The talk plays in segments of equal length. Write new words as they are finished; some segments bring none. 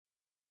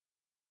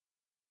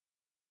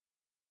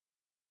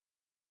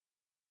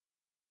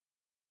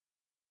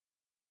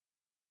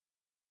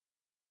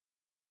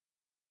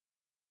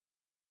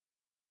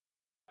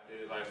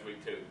last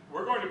week too.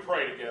 We're going to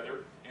pray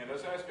together, and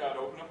let's ask God to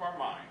open up our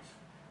minds.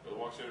 The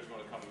Wachtstetter is going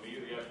to come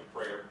immediately after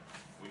prayer.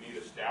 We need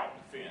a stout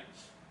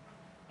defense.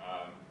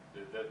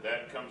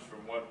 That comes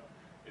from what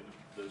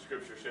the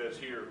Scripture says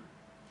here.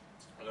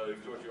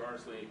 Exhort you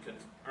earnestly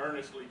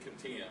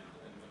contend.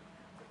 And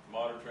the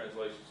modern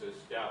translation says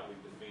stoutly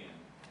defend.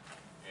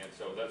 And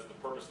so that's the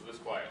purpose of this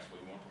class.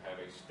 We want to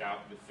have a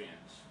stout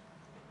defense.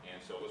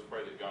 And so let's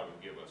pray that God will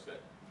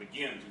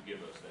begin to give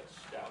us that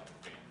stout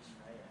defense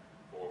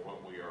for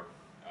what we are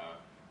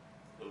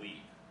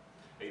believe.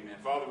 Amen.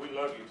 Father, we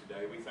love you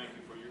today. We thank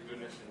you for your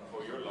goodness and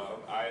for your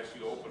love. I ask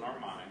you to open our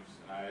minds,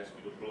 and I ask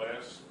you to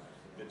bless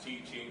the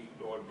teaching.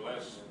 Lord,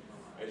 bless,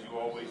 as you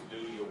always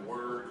do, your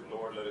word.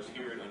 Lord, let us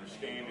hear it,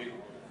 understand it.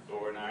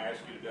 Lord, and I ask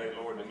you today,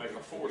 Lord, to make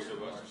a force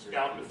of us, a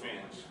stout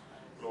defense,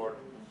 Lord,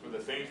 for the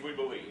things we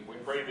believe. We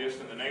pray this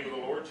in the name of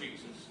the Lord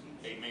Jesus.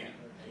 Amen.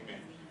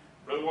 Amen.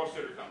 Brother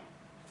Wachtstetter, come.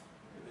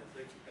 Amen.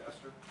 Thank you,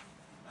 Pastor.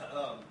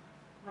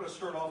 We're going to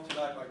start off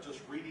tonight by just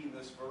reading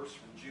this verse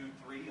from Jude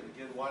 3. And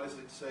again, why does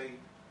it say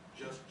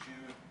just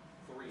Jude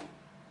 3?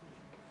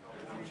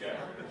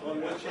 It's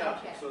on one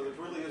chapter. So there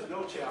really is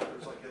no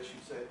chapters, I guess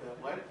you say it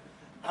that way.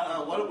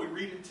 Why don't we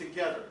read it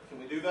together? Can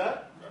we do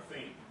that? Our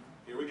theme.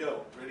 Here we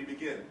go. Ready,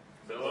 begin.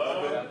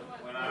 Beloved,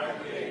 when I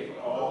gave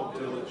all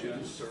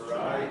diligence to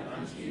write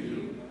unto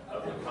you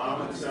of the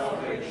common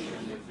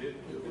salvation, it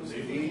was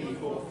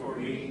needful for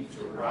me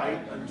to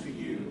write unto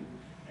you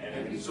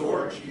and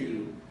exhort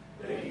you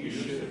that you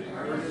should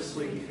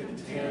earnestly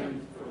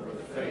contend for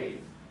the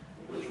faith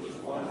which was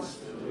once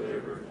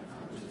delivered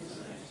unto the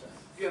saints.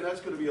 Again,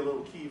 that's going to be a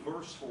little key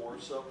verse for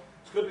us. So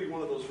it's going to be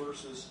one of those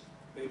verses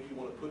maybe you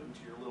want to put into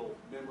your little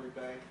memory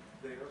bank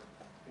there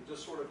and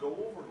just sort of go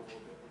over it a little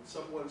bit. When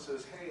someone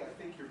says, hey, I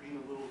think you're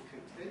being a little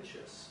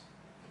contentious,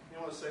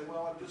 you want to say,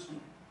 well, I'm just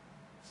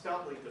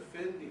stoutly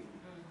defending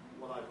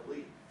what I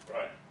believe.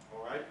 Right.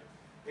 All right?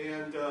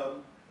 And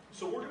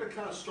so we're going to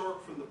kind of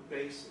start from the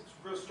basics.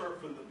 We're going to start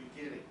from the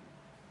beginning.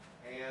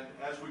 And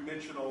as we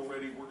mentioned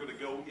already, we're going to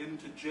go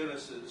into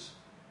Genesis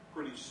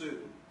pretty soon.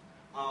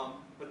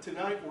 But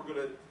tonight we're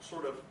going to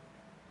sort of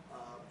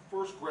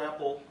first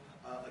grapple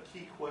a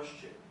key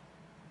question,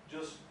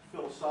 just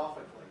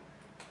philosophically.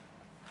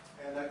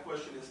 And that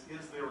question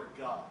is there a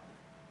God?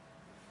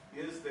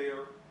 Is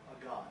there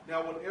a God?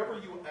 Now, whenever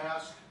you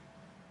ask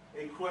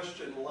a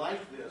question like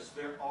this,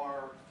 there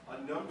are a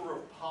number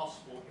of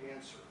possible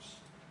answers.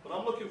 But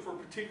I'm looking for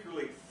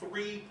particularly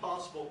 3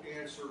 possible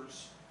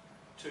answers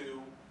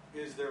to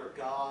is there a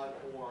God,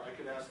 or I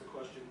could ask the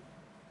question,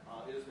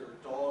 is there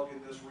a dog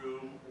in this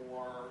room,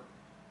 or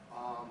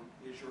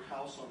is your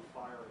house on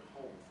fire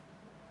at home?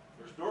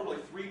 There's normally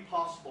 3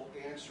 possible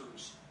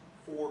answers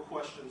for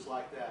questions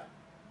like that.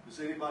 Does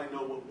anybody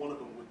know what one of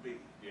them would be?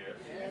 Yes.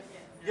 Yes.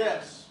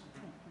 Yes.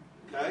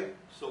 Okay,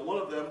 so one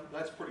of them,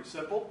 that's pretty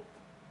simple.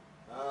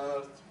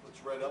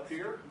 Let's write up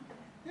here.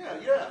 Yeah,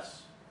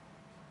 yes.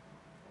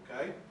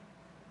 Okay.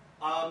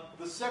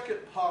 The second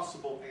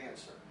possible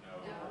answer.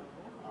 No.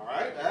 All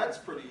right, that's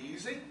pretty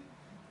easy,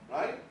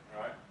 right?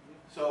 Right.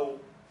 So,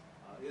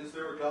 is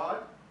there a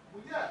God?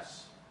 Well,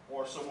 yes.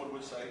 Or someone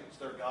would say, is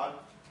there a God?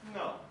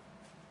 No.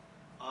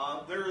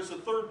 There is a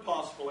third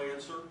possible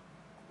answer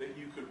that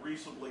you could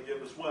reasonably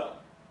give as well.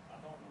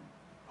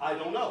 I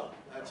don't know.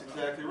 That's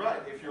exactly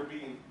right. If you're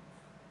being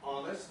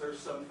honest, there's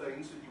some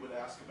things that you would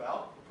ask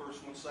about. The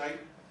person would say,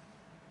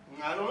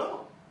 I don't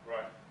know.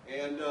 Right.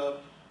 And,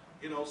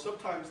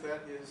 sometimes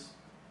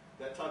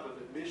that type of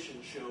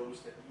admission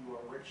shows that you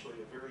are actually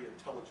a very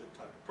intelligent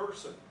type of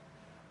person.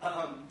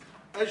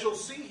 As you'll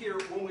see here,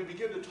 when we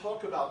begin to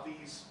talk about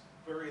these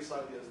various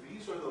ideas,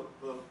 these are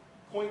the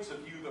points of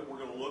view that we're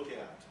going to look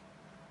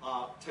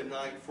at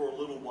tonight for a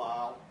little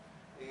while.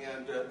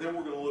 And then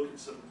we're going to look at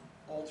some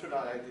alternate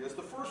ideas.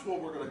 The first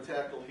one we're going to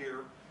tackle here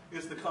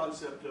is the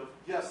concept of,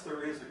 yes,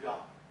 there is a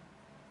God,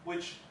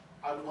 which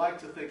I would like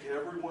to think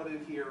everyone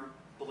in here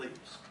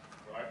believes.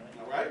 Right.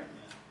 All right?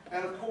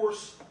 And of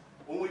course,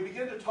 when we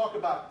begin to talk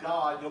about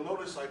God, you'll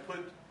notice I put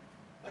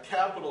a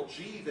capital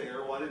G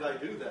there. Why did I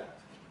do that?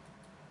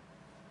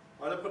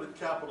 Why did I put a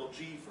capital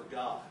G for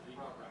God?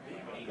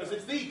 Because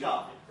it's the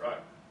God. Right.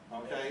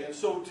 Okay, and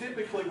so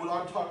typically when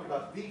I'm talking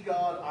about the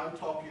God, I'm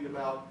talking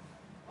about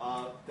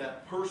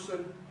that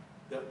person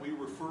that we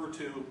refer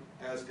to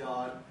as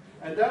God.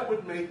 And that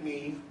would make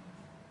me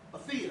a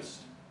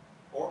theist.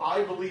 Or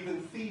I believe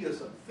in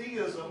theism.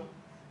 Theism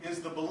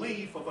is the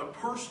belief of a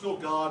personal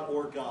God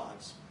or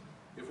gods.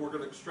 If we're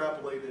going to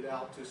extrapolate it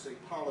out to, say,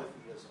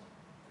 polytheism.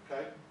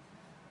 Okay?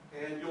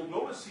 And you'll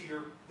notice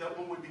here that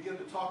when we begin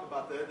to talk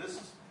about that,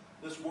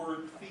 this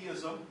word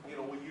theism,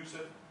 we use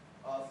it.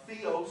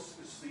 Theos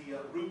is the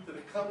root that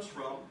it comes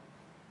from.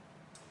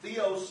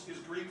 Theos is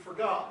Greek for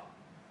God.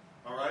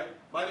 All right?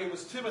 My name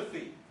is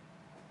Timothy.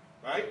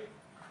 Right?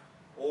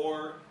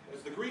 Or,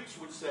 as the Greeks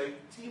would say,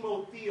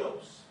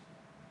 Timotheos.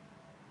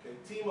 Okay,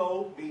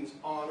 Timo means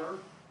honor.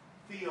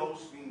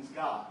 Theos means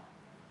God.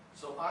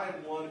 So I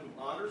am one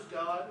who honors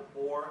God,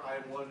 or I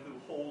am one who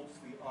holds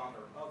the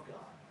honor of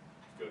God.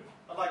 Good.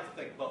 I'd like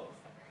to think both.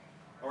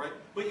 All right?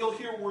 But you'll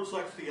hear words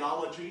like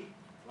theology,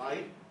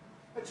 right?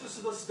 It's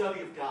just the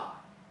study of God,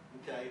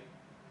 okay?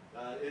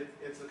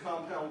 It's a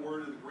compound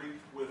word in the Greek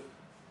with,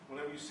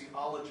 whenever you see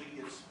ology,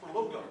 it's for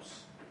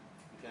logos,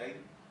 okay?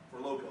 For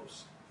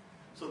logos.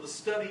 So the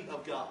study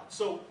of God.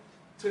 So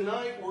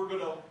tonight we're going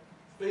to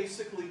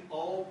basically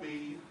all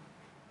be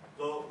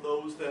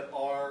those that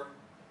are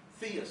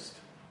theist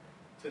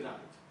tonight,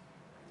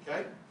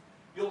 okay?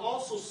 You'll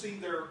also see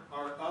there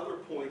are other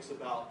points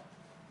about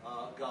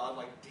God,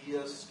 like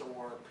deist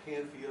or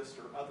pantheist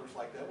or others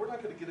like that. We're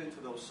not going to get into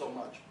those so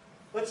much.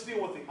 Let's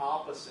deal with the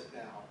opposite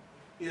now.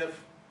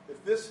 If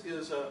this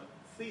is a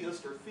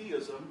theist or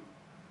theism,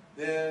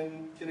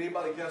 then can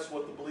anybody guess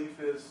what the belief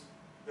is?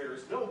 There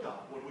is no God.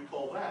 What do we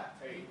call that?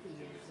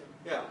 Atheism.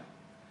 Yeah.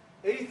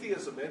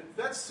 Atheism. And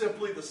that's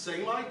simply the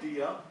same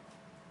idea,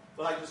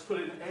 but I just put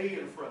an A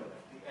in front of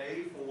it. The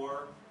A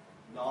for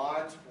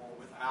not or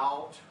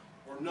without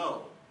or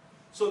no.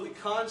 So the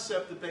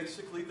concept that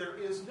basically there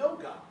is no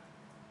God.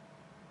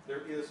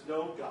 There is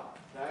no God.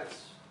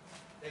 That's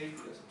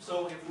atheism.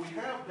 So if we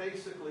have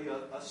basically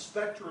a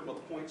spectrum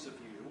of points of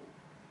view,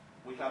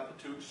 we have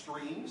the two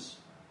extremes,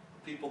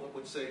 people that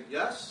would say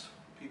yes,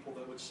 people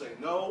that would say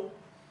no,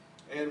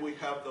 and we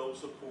have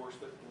those, of course,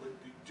 that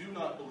do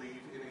not believe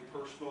in a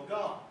personal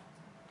God,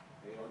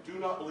 or do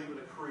not believe in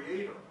a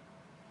creator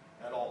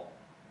at all.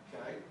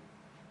 Okay?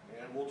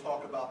 And we'll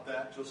talk about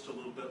that just a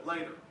little bit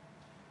later.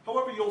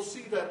 However, you'll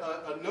see that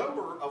a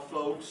number of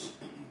folks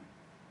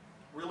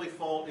really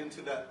fall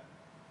into that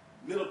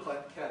middle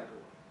class category.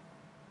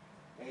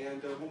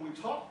 And when we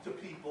talk to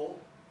people,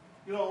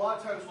 a lot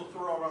of times we'll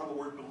throw around the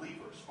word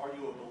believers. Are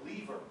you a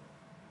believer?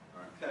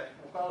 Right. Okay.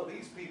 A lot of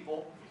these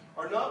people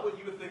are not what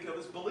you would think of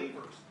as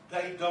believers.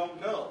 They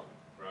don't know.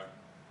 Right.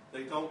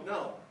 They don't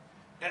know.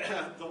 And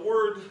the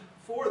word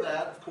for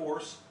that, of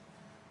course,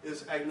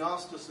 is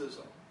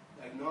agnosticism.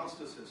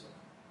 Agnosticism.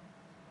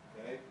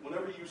 Okay.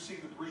 Whenever you see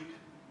the Greek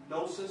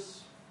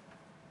gnosis,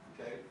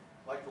 okay,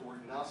 like the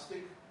word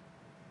Gnostic,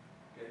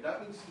 okay,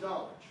 that means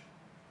knowledge.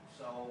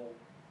 So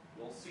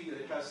you'll see that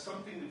it has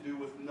something to do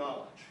with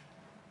knowledge.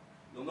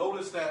 You'll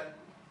notice that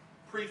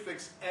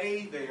prefix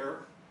A there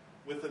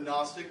with the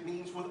Gnostic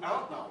means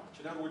without knowledge.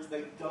 In other words,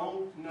 they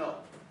don't know.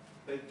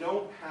 They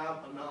don't have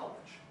a knowledge.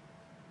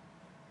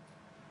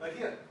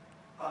 Again,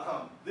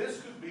 this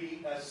could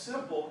be as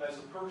simple as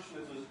a person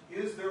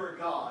is there a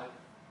God?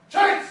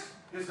 Chase!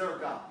 Is there a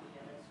God?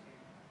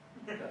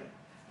 Yeah, Okay.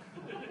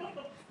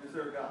 Is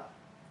there a God?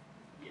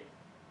 yeah.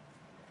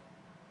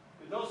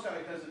 You notice how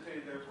he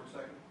hesitated there for a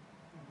second?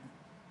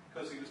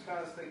 Because he was kind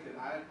of thinking,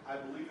 I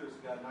believe there's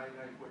a God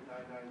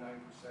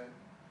 99.999%,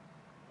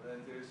 but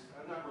then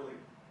I'm not really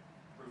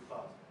proof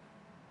positive.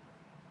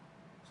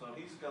 So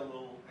he's got a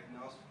little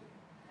agnostic.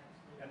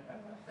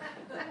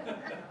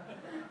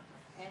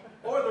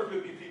 Or there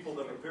could be people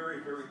that are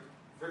very, very,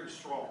 very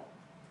strong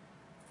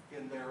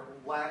in their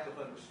lack of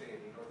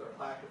understanding or their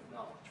lack of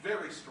knowledge.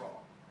 Very strong.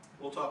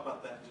 We'll talk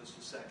about that in just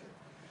a second.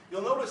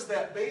 You'll notice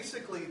that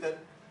basically that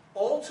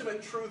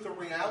ultimate truth or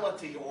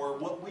reality, or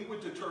what we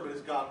would determine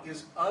as God,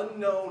 is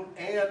unknown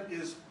and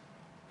is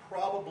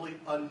probably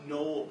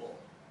unknowable.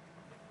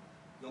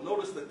 You'll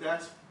notice that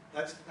that's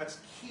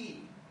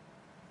key,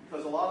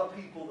 because a lot of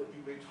people that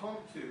you may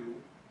talk to,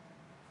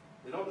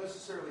 they don't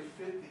necessarily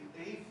fit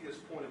the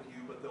atheist point of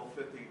view, but they'll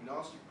fit the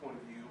agnostic point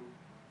of view.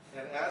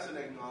 And as an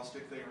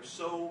agnostic, they are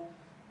so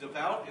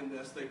devout in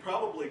this, they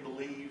probably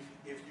believe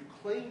if you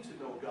claim to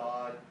know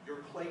God,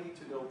 you're claiming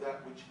to know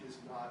that which is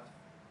not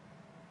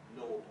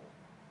knowable.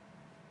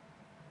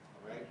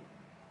 All right?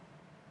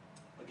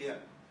 Again,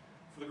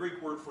 for the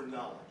Greek word for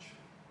knowledge.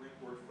 Greek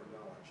word for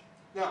knowledge.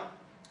 Now,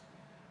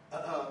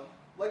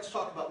 let's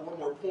talk about one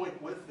more point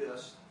with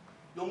this.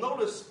 You'll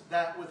notice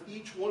that with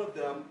each one of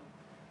them,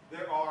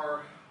 there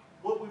are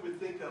what we would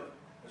think of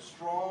as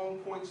strong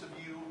points of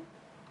view,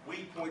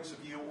 weak points of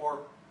view, or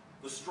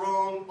the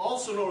strong,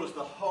 also known as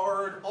the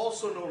hard,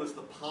 also known as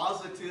the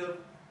positive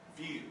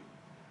view.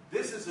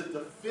 This is a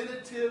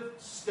definitive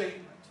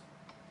statement,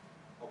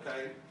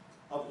 okay,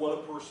 of what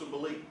a person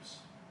believes.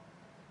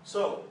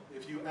 So,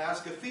 if you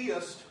ask a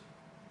theist,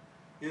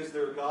 is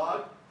there a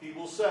God? He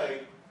will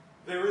say,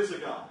 there is a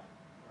God.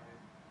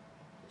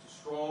 It's a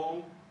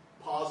strong,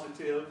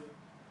 positive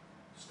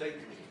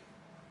statement.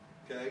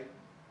 Okay?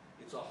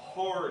 It's a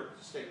hard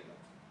statement.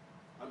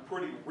 I'm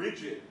pretty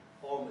rigid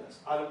on this.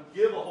 I don't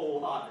give a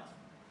whole lot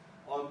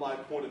on my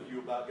point of view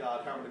about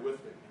God. How many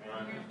with me?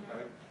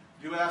 Okay?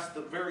 You ask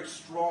the very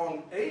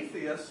strong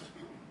atheist,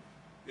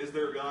 is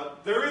there a God?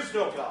 There is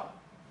no God.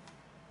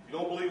 If you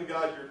don't believe in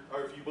God,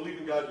 or if you believe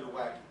in God, you're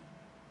wacky.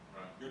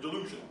 Right. You're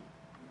delusional.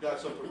 You've got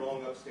something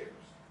wrong upstairs.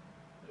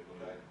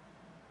 Okay?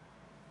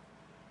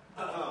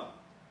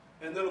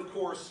 And then, of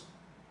course,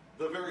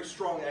 the very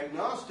strong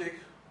agnostic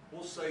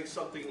will say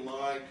something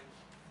like,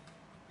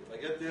 if I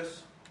get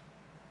this,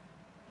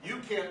 you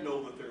can't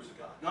know that there's a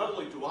God. Not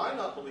only do I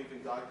not believe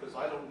in God because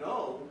I don't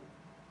know,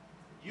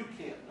 you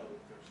can't know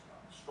that there's a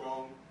God.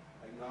 Strong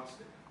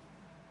agnostic.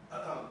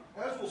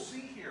 As we'll see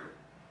here,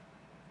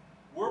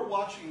 we're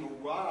watching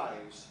the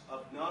rise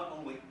of not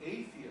only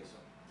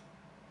atheism,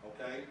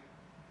 okay,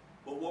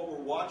 but what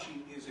we're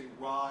watching is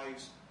a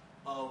rise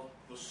of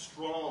the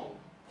strong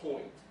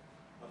point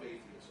of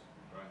atheism.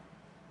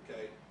 Right.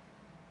 Okay?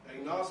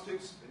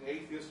 Agnostics and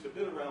atheists have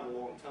been around a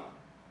long time.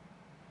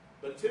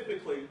 But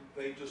typically,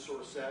 they just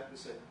sort of sat and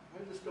said,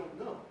 I just don't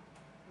know.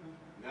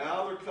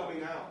 Now they're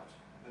coming out,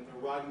 and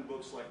they're writing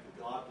books like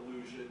The God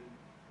Delusion,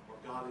 or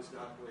God is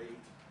Not Great,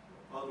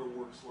 or other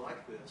works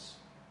like this,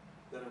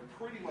 that are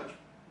pretty much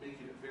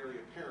making it very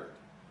apparent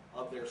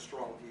of their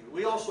strong view.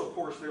 We also, of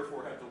course,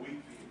 therefore have the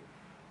weak view.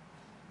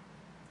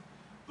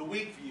 The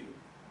weak view,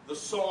 the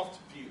soft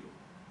view,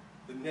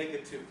 the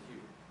negative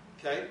view.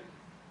 Okay?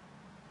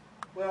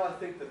 Well, I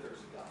think that there's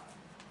a God.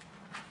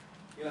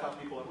 You know how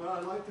people are, well, I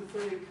like to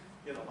think,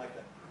 like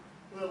that.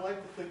 Well, I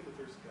like to think that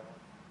there's a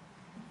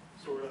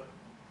God. Sort of.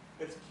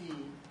 It's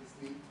keen, it's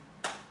neat.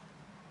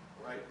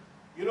 Right?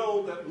 You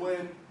know that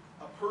when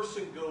a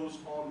person goes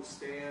on the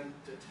stand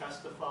to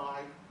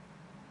testify,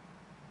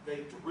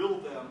 they drill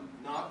them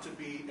not to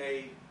be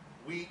a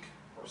weak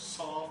or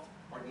soft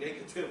or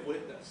negative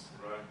witness.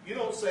 Right. You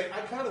don't say,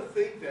 I kind of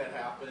think that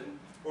happened,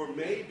 or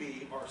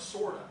maybe, or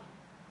sort of.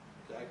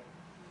 Okay?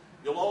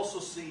 You'll also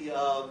see,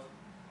 I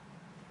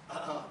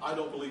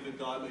don't believe in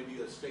God,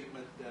 maybe a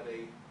statement that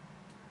a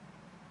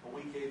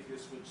weak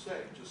atheist would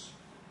say. Just,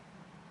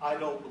 I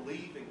don't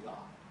believe in God.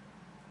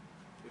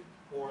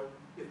 Or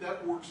if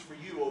that works for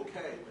you,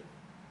 okay,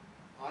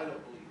 but I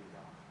don't believe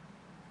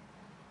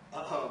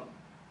in God.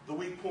 The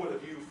weak point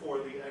of view for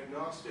the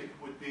agnostic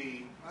would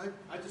be,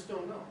 I just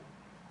don't know.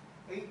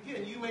 And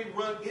again, you may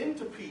run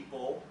into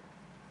people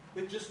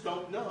that just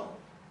don't know.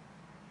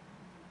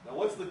 Now,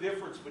 what's the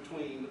difference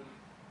between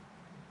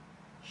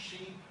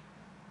sheep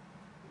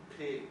and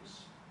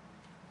pigs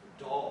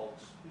and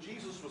dogs? And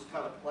Jesus was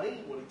kind of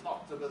plain when he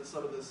talked about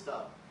some of this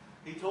stuff.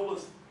 He told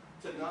us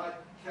to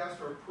not cast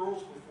our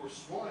pearls before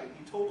swine.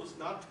 He told us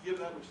not to give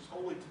that which is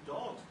holy to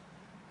dogs.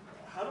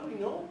 How do we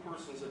know a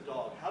person's a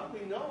dog? How do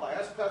we know? I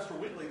asked Pastor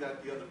Whitley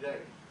that the other day,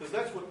 because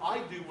that's what I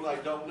do when I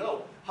don't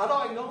know. How do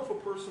I know if a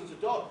person's a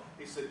dog?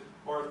 He said,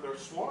 or if they're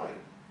swine.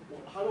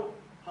 Well,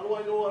 how do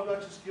I know I'm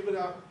not just giving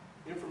out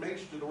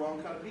information to the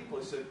wrong kind of people?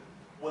 He said,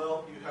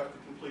 well, you have to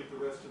complete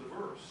the rest of the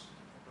verse.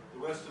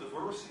 The rest of the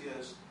verse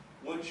is,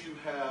 once you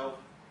have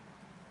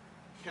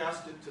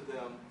cast it to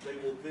them, they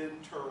will then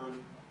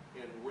turn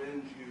and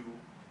rend you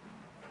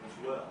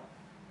as well.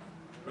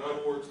 In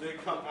other words, they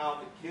come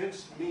out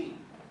against me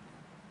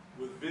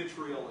with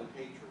vitriol and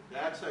hatred.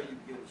 That's how you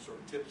begin to sort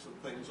of tip some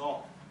things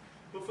off.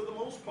 But for the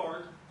most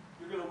part,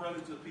 you're going to run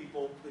into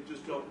people that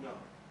just don't know.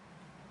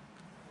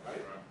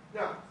 Right?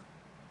 Now,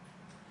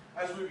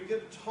 as we begin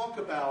to talk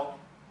about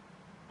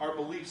our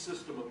belief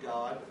system of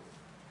God,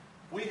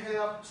 we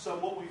have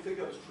some what we think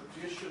of as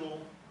traditional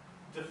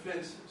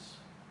defenses.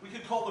 We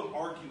could call them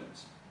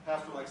arguments.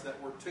 Pastor likes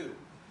that word too.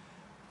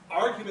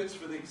 Arguments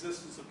for the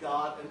existence of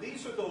God, and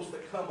these are those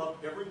that come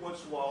up every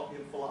once in a while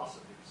in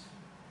philosophies.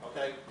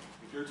 Okay?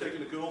 If you're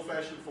taking a good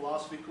old-fashioned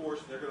philosophy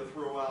course, they're going to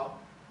throw out,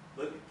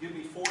 give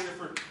me 4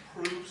 different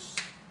proofs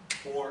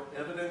or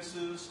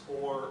evidences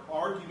or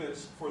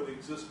arguments for the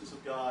existence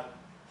of God.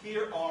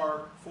 Here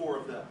are 4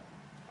 of them.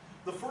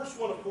 The first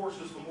one, of course,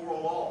 is the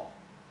moral law.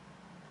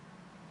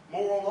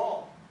 Moral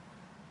law.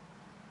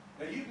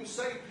 Now, you can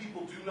say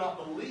people do not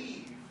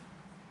believe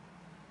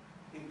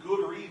in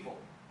good or evil.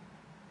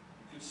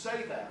 You can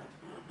say that.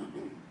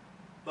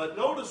 But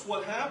notice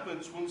what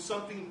happens when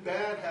something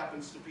bad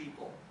happens to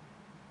people,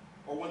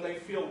 or when they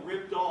feel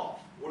ripped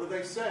off. What do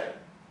they say?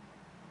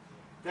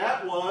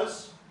 That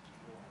was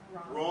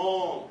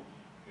wrong.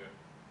 Yeah.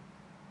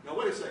 Now,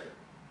 wait a second.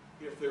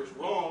 If there's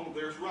wrong,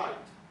 there's right.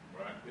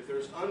 Right. If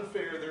there's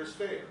unfair, there's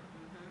fair.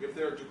 Mm-hmm. If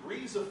there are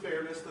degrees of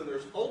fairness, then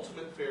there's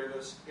ultimate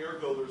fairness,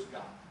 ergo there's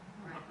God.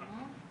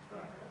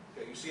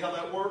 Okay, you see how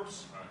that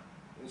works? Right.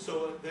 And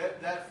so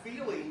that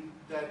feeling,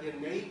 that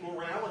innate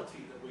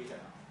morality that we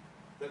have,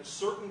 that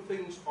certain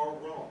things are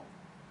wrong.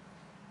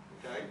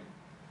 Okay?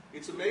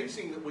 It's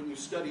amazing that when you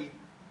study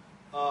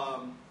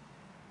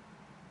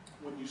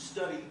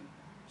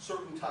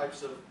certain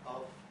types of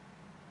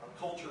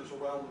cultures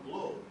around the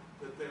globe,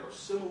 that there are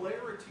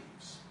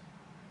similarities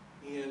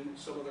in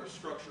some of their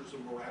structures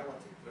of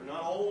morality. They're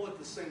not all at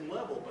the same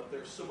level, but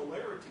there's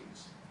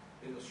similarities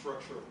in the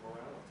structure of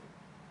morality.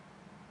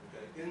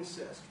 Okay?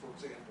 Incest, for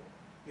example,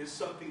 is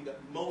something that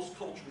most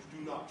cultures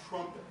do not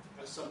trumpet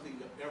as something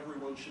that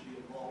everyone should be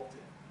involved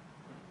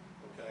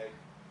in. Okay?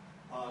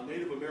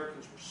 Native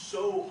Americans were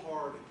so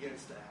hard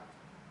against that,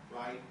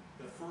 right?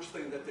 The first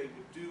thing that they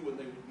would do when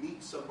they would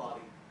meet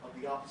somebody of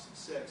the opposite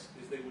sex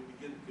is they would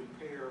begin to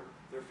compare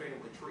their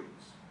family trees.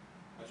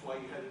 That's why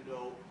you had to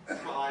know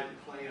tribe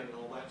and clan and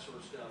all that sort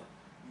of stuff.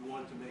 You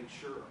wanted to make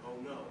sure,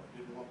 oh no, I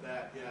didn't want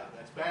that. Yeah,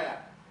 that's bad.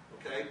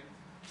 Okay?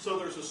 So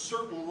there's a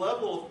certain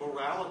level of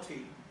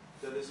morality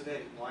that is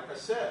innate. And like I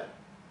said,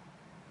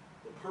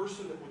 the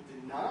person that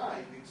would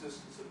deny the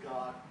existence of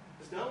God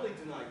has not only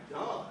denied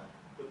God,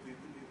 but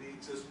the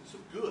existence of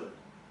good.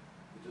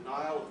 The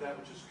denial of that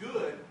which is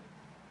good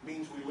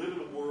means we live in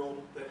a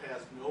world that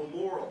has no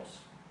morals.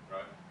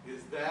 Right.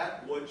 Is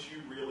that what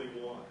you really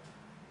want?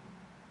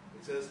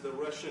 It's as the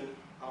Russian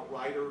how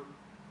writer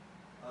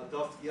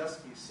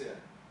Dostoevsky said,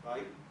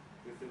 right?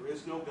 If there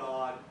is no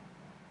God,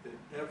 then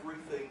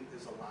everything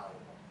is allowable.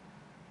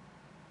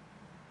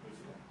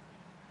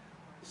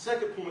 The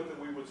second point that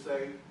we would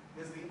say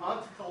is the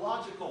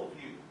ontological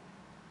view.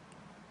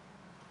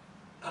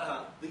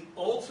 The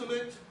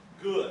ultimate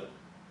good.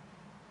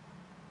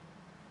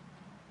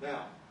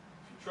 Now,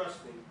 if you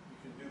trust me, you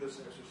can do this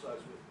exercise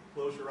with me.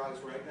 Close your eyes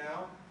right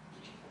now.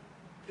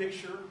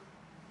 Picture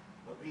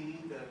a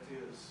being that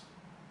is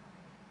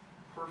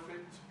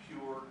perfect,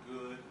 pure,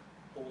 good,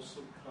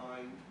 wholesome,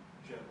 kind,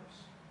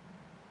 generous.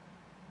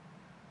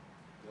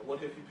 Now, what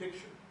have you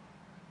pictured?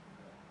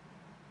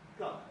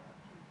 God.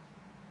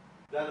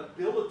 That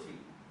ability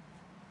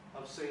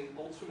of saying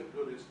ultimate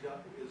good is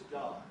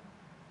God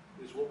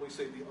is what we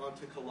say the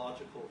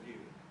ontological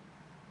view.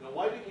 Now,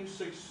 why didn't you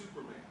say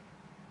Superman?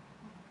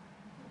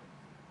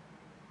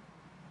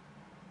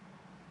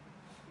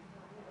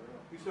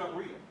 He's not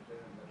real.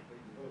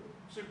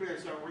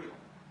 Superman's not real,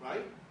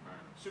 right?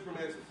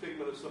 Superman's a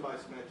figment of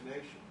somebody's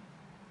imagination.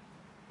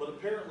 But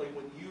apparently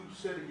when you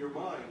said in your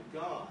mind,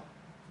 God,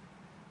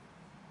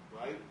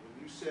 right?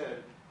 When you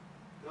said,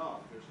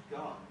 God, there's a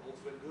God,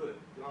 ultimate good,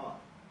 God,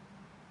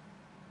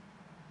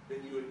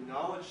 then you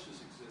acknowledged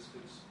his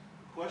existence.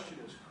 The question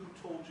is, who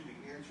told you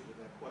the answer to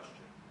that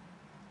question?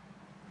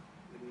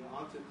 In the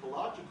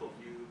ontological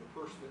view, the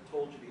person that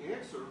told you the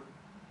answer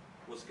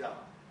was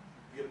God.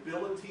 The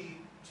ability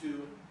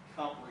to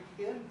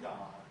comprehend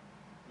God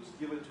was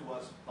given to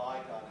us by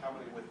God. How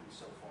many with me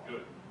so far?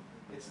 Good.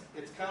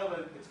 It's kind of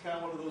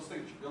one of those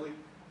things. You really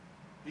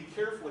be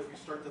careful if you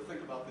start to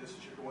think about this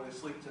as you're going to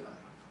sleep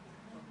tonight.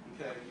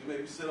 Okay, you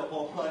maybe sit up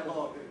all night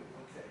long and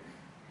okay,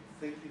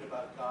 you're thinking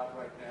about God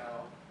right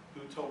now.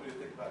 Who told me to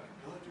think about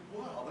God?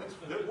 Wow,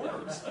 that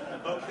works.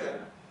 Okay.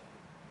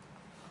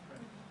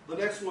 The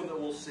next one that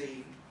we'll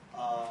see,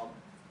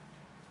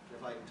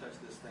 if I can touch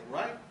this thing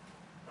right,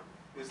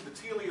 is the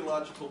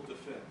teleological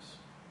defense.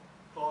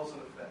 Cause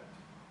and effect.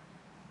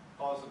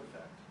 Cause and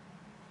effect.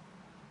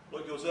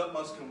 What goes up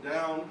must come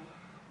down.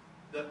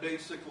 That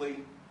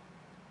basically,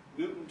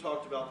 Newton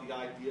talked about the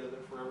idea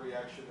that for every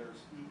action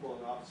there's equal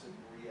and opposite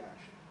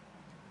reaction.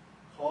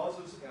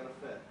 Causes and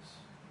effects.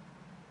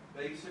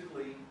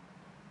 Basically,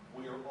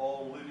 we are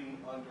all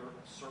living under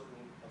a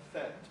certain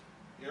effect.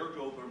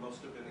 Ergo, there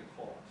must have been a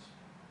cause.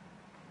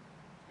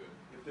 Good.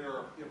 If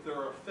there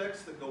are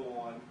effects that go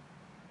on,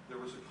 there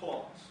was a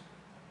cause.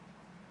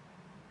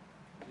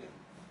 Yeah.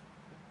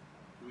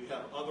 Do we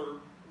have other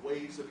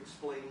ways of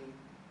explaining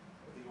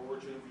the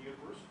origin of the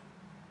universe?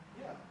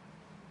 Yeah.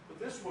 But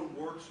this one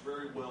works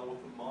very well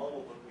with the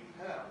model that we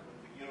have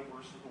of the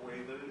universe is the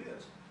way that it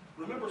is.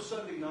 Remember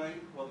Sunday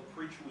night while the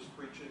preacher was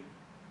preaching?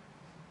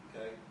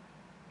 Okay?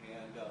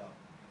 And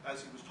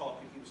as he was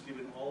talking, he was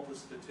giving all the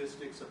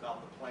statistics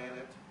about the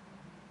planet,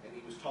 and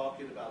he was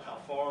talking about how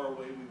far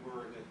away we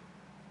were and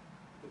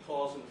the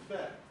cause and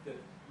effect. That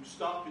you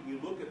stop and you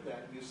look at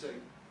that and you say,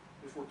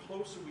 if we're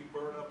closer, we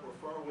burn up, or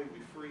far away,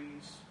 we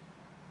freeze.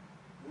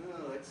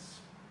 No, it's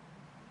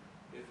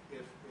if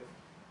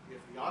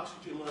the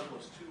oxygen level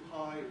is too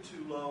high or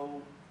too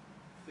low,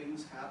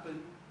 things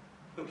happen.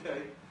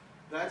 Okay,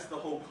 that's the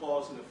whole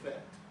cause and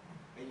effect.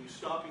 And you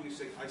stop and you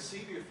say, I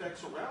see the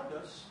effects around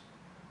us.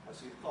 I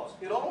see the cause.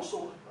 It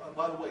also,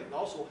 by the way, it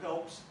also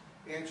helps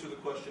answer the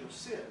question of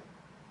sin.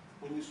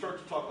 When you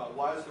start to talk about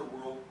why is there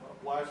war,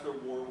 why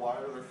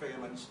are there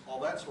famines, all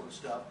that sort of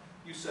stuff,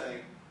 you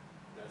say,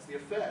 that's the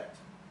effect.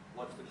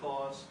 What's the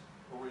cause?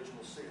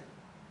 Original sin.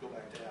 Go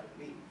back to Adam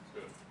and Eve.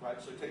 Good.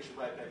 Right? So it takes you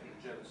right back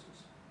into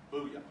Genesis.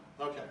 Booyah.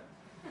 Okay.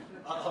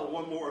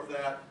 One more of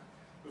that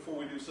before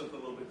we do something a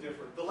little bit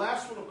different. The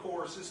last one, of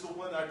course, is the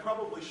one I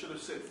probably should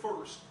have said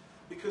first,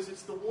 because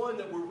it's the one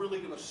that we're really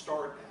going to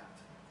start at.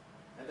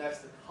 And that's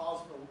the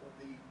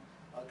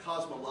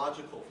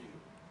cosmological view.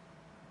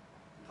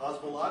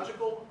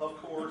 Cosmological, of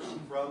course,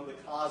 from the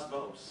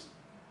cosmos.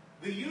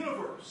 The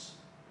universe.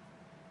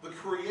 The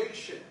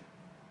creation.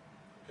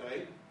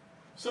 Okay?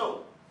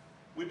 So,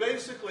 we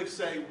basically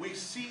say we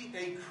see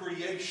a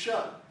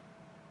creation.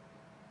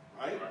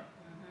 Right?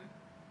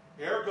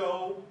 Mm-hmm.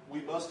 Ergo,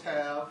 we must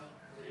have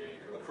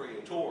a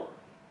creator.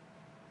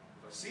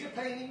 If I see a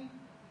painting,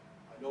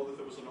 I know that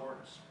there was an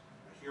artist.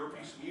 I hear a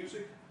piece of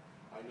music,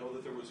 I know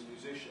that there was a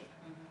musician.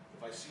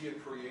 If I see a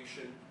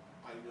creation,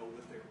 I know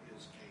that there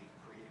is a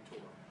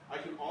creator. I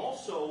can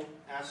also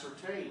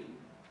ascertain,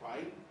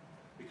 right,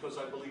 because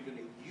I believe in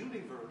a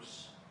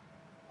universe,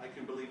 I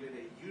can believe in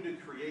a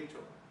unit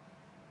creator,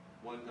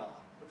 one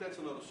God. But that's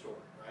another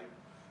story, right?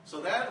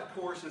 So that, of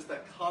course, is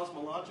that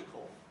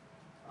cosmological,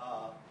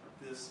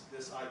 this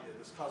idea,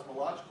 this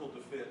cosmological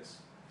defense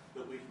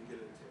that we can get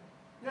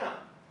into. Now,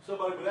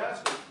 somebody would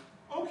ask me,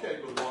 okay,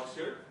 Brother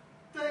Wachtstetter,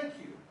 thank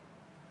you.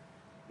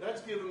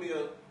 That's given me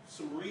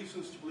some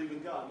reasons to believe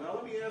in God. Now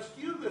let me ask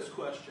you this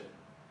question.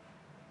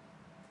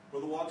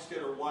 Brother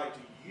Wachtstetter, why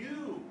do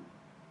you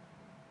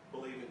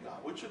believe in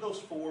God? Which of those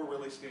four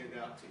really stand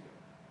out to you?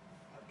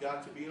 I've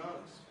got to be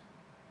honest.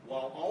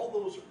 While all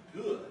those are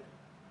good,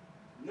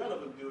 none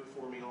of them do it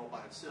for me all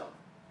by itself.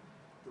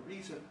 The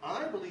reason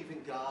I believe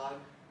in God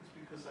is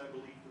because I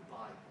believe the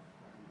Bible.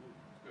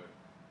 Good.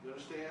 You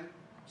understand?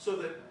 So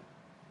that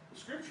the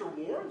Scripture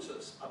warns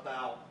us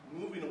about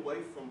moving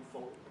away from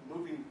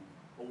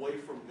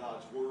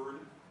God's Word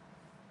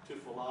to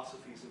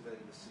philosophies of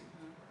vain deceit.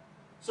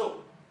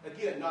 So,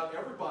 again, not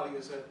everybody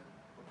is at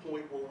a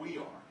point where we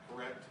are,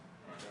 correct?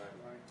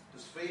 Right.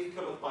 Does faith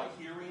cometh by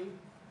hearing,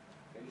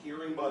 and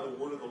hearing by the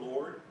word of the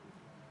Lord?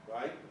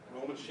 Right?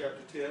 Romans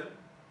chapter 10.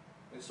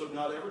 And so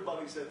not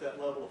everybody's at that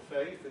level of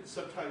faith, and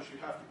sometimes you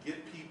have to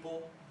get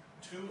people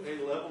to a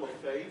level of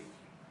faith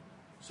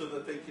so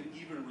that they can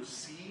even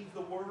receive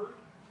the word.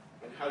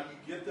 And how you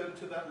get them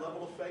to that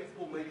level of faith?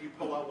 Well, maybe you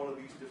pull out one of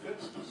these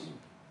defenses.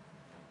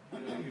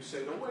 And you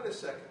say, no, wait a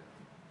second.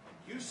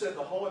 You said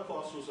the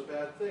Holocaust was a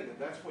bad thing, and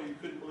that's why you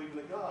couldn't believe in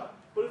a God.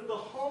 But if the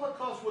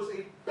Holocaust was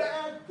a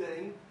bad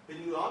thing,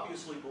 then you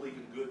obviously believe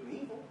in good and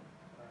evil.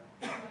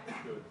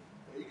 Good.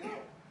 There you go.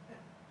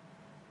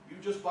 You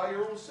just by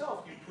your own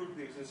self, you prove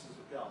the existence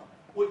of God.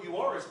 What you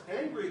are is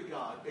angry at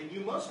God, and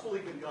you must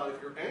believe in God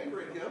if you're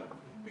angry at Him,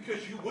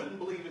 because you wouldn't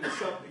believe in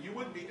something. You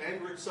wouldn't be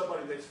angry at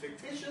somebody that's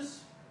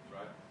fictitious.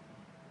 Right.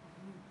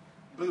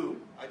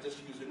 Boom. I just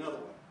used another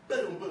one.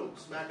 Boom, boom.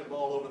 Smacking them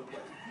all over the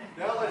place.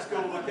 Now let's go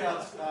look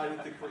outside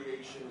at the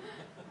creation,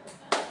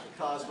 the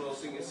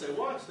cosmos, and say,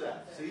 watch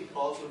that. See?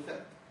 Cause and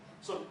effect.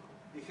 So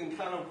you can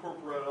kind of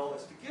incorporate all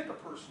this to get a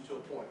person to a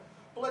point.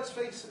 But let's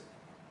face it.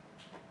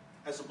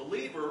 As a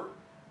believer,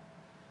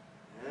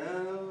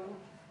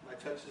 my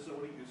touch isn't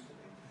what it used to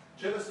be.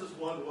 Genesis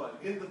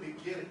 1:1. In the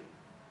beginning,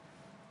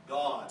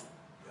 God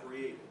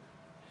created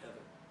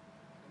heaven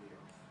and the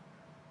earth.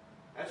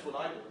 That's what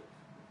I believe.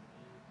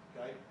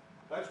 Okay?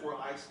 That's where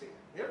I stand.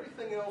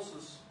 Everything else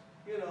is,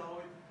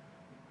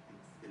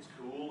 it's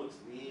cool, it's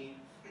neat.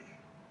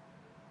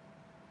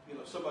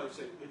 Somebody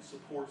say it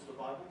supports the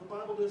Bible. The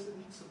Bible doesn't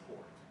need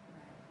support.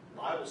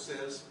 The Bible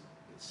says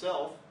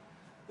itself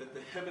that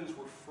the heavens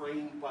were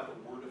framed by the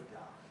Word of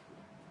God.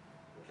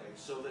 Okay,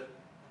 so that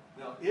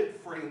now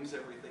it frames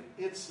everything.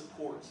 It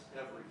supports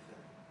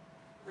everything.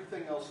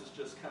 Everything else is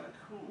just kind of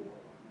cool,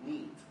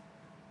 neat.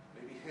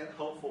 Maybe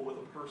helpful with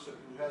a person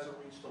who hasn't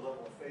reached a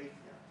level of faith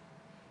yet.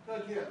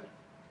 Now again,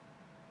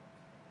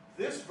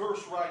 this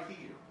verse right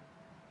here,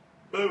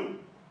 boom,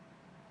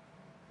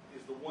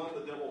 is the one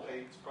the devil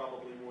hates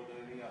probably more than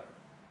any other.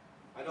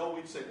 I know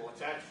we'd say, well,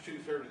 it's Acts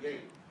 2:38.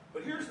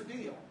 But here's the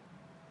deal.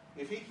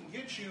 If he can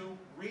get you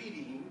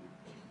reading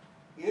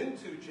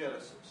into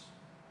Genesis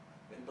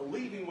and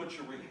believing what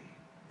you're reading,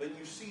 then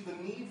you see the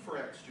need for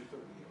Acts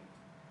 2:38.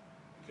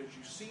 Because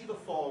you see the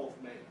fall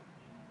of man.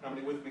 How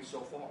many with me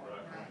so far?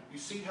 Right. You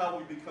see how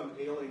we become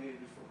alienated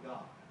from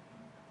God.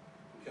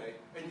 Okay?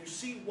 And you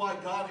see why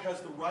God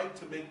has the right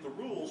to make the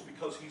rules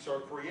because He's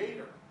our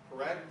creator.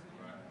 Correct?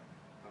 Right.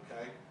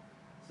 Okay?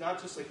 It's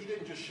not just like He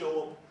didn't just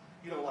show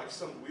up, like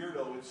some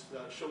weirdo is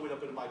showing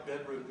up in my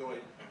bedroom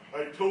going,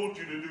 I told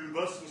you to do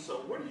thus and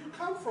so. Where did you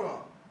come from?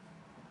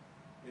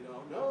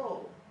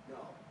 No.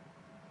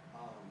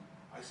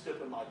 I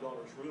step in my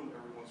daughter's room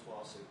every once in a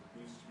while and say, it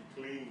needs to be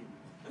clean.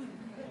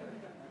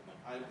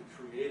 I'm the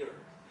creator.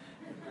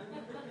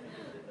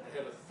 I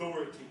have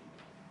authority.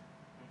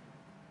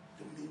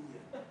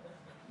 Dominion.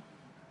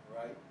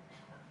 Right?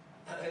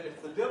 And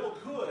if the devil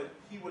could,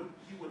 he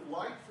would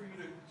like for you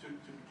to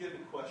begin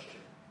to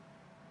question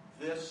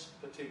this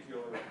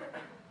particular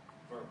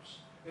verse.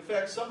 In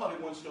fact,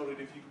 somebody once noted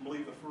if you can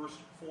believe the first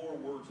 4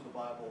 words of the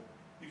Bible,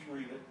 you can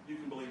read it, you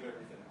can believe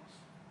everything else.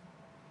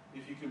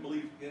 If you can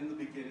believe in the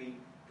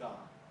beginning, God,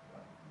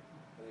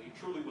 and He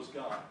truly was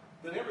God,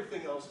 then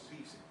everything else is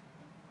easy.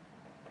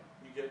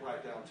 You get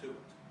right down to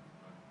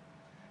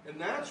it. And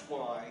that's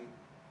why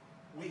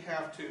we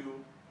have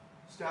to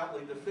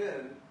stoutly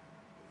defend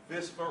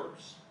this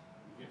verse.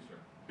 Yes, sir.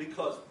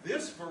 Because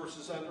this verse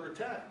is under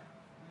attack.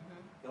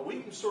 Now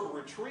we can sort of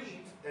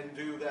retreat and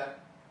do that,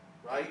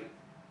 right?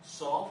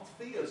 Soft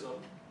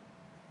theism,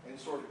 and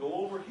sort of go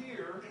over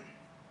here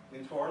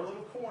into our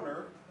little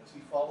corner as he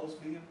follows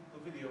me in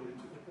the video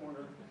into the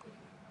corner.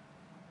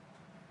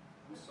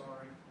 I'm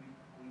sorry,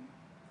 we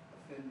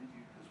offended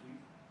you because we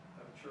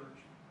have a church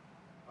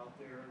out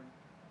there in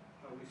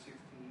Highway 16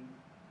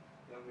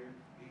 down there,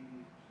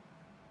 eating.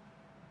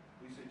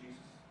 We say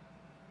Jesus,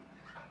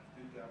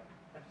 good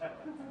guy.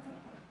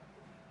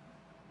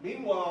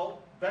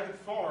 Meanwhile, back at the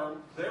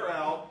farm, they're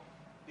out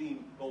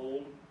being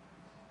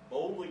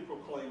boldly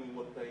proclaiming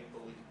what they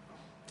believe.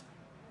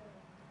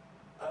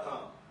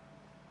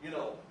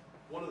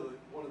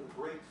 One of the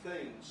great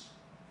things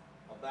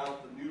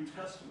about the New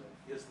Testament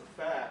is the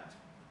fact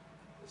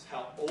is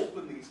how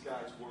open these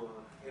guys were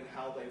and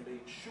how they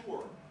made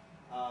sure.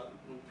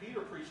 When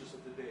Peter preaches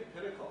at the day of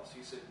Pentecost,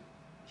 he said,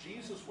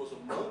 Jesus was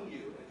among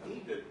you, and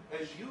He did,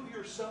 as you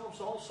yourselves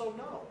also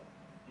know.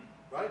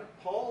 Right?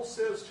 Paul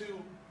says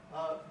to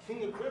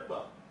King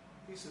Agrippa,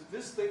 he said,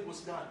 this thing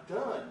was not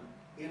done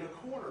in a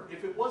corner.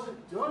 If it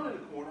wasn't done in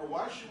a corner,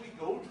 why should we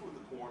go to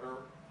the corner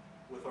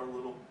with our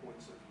little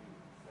points of view?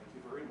 Thank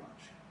you very much.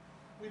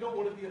 We don't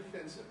want to be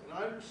offensive, and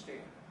I understand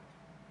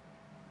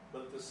that.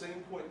 But at the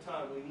same point in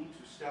time, we need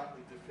to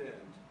stoutly defend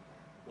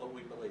what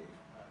we believe.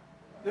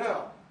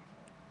 Now,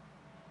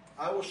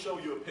 I will show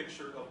you a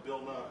picture of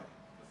Bill Nye.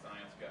 The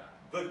science guy.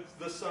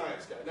 The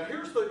science guy. Now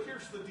here's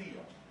the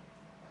deal.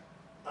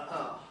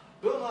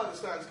 Bill Nye the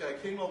science guy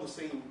came on the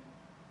scene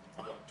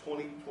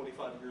 20,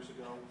 25 years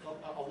ago,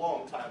 a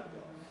long time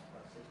ago.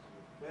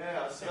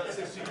 Yeah, about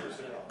 60 years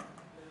ago.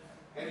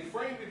 And he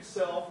framed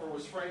himself, or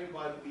was framed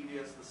by the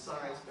media, as the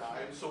science guy.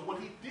 And so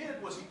what he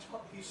did was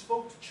he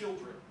spoke to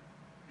children.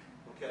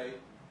 Okay?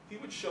 He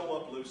would show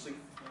up Lucy.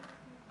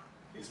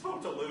 He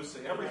spoke to Lucy.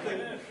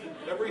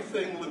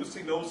 Everything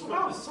Lucy knows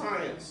about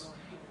science.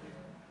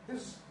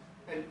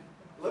 And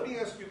let me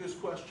ask you this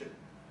question.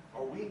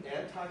 Are we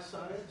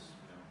anti-science?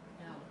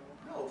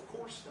 No. No, of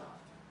course not.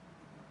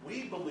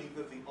 We believe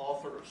that the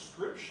author of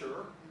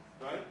Scripture,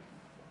 right,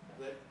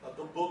 that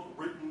the book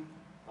written,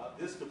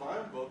 this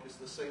divine book, is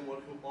the same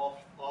one who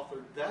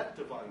authored that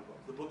divine book,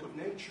 the book of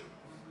nature.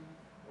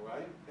 All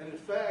right? And in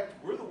fact,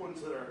 we're the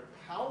ones that are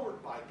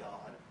empowered by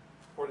God,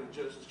 according to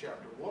Genesis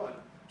chapter 1,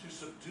 to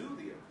subdue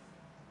the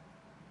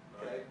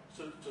earth. Okay?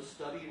 So to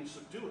study and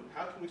subdue it.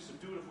 How can we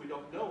subdue it if we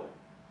don't know it?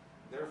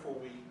 Therefore,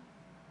 we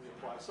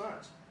apply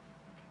science.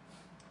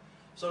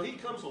 So he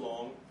comes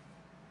along,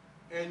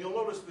 and you'll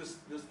notice this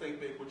Think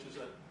Big, which is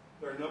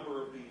there are a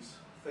number of these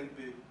Think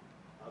Big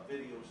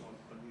videos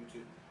on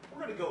YouTube.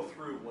 We're going to go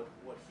through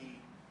what he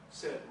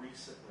said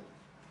recently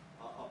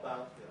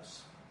about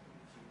this.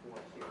 Keep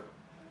going here.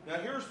 Now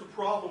here's the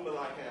problem that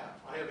I have.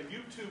 I have a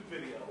YouTube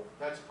video.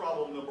 That's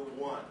problem number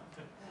one.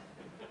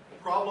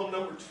 Problem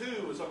number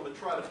two is I'm going to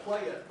try to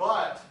play it,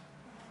 but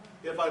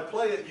if I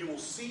play it, you will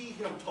see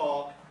him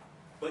talk,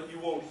 but you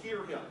won't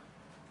hear him.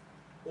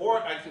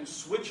 Or I can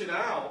switch it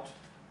out,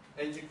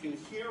 and you can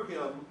hear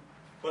him,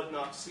 but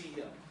not see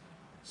him.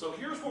 So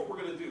here's what we're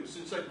going to do.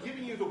 Since I'm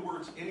giving you the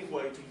words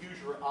anyway to use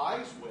your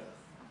eyes with,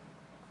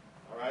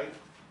 all right,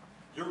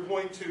 you're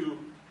going to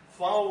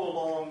follow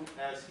along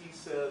as he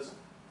says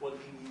what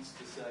he needs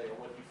to say or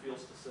what he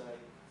feels to say.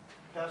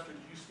 Pastor,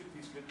 did you skip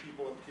these good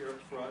people up here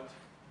up front?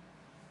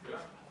 Yeah.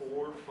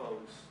 Poor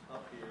folks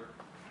up here.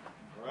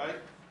 All right?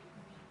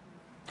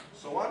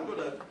 So I'm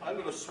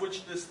gonna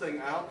switch this thing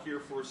out here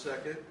for a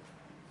second.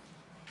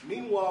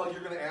 Meanwhile,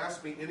 you're going to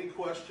ask me any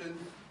question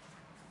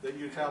that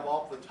you have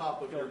off the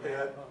top of your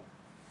head.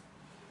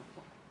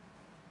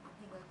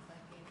 He looks like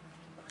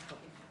Abraham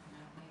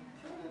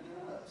Lincoln out It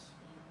does.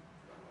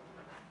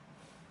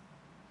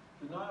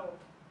 Denial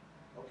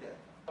Okay.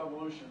 of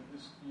evolution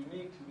is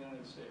unique to the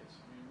United States.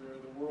 I mean, we're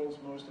the world's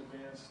most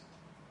advanced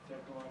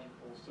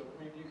technological, so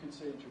I mean, you could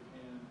say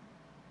Japan,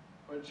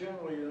 but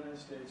generally the United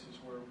States is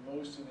where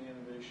most of the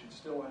innovation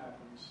still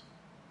happens.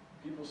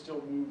 People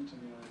still move to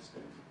the United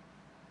States.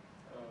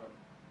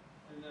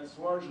 And that's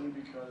largely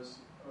because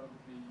of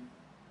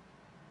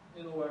the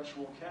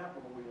intellectual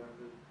capital we have,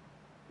 the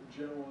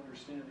general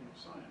understanding of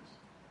science.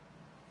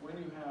 When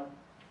you have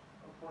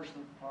a portion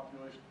of the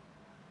population.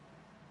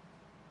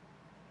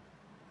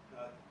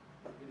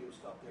 The video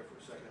stopped there for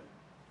a second.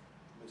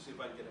 Let me see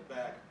if I can get it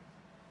back.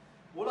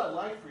 What I'd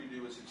like for you to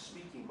do as he's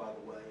speaking, by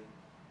the way,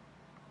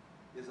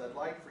 is I'd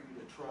like for you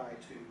to try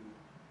to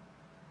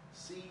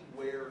see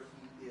where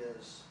he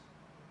is.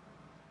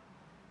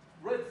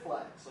 Red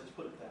flags, let's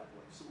put it that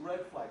way. Some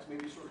red flags,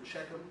 maybe sort of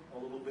check them a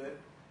little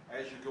bit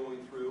as you're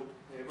going through.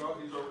 And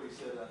he's already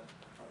said a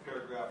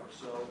paragraph or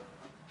so.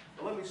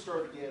 But let me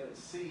start again and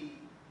see,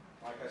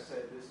 like I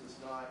said, this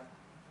is not,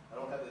 I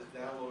don't have this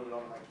downloaded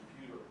on my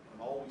computer.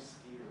 I'm always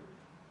scared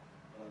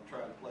when I'm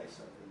trying to play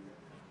something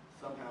that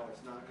somehow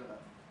it's not going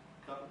to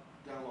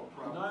download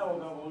properly. Denial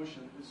of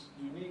evolution is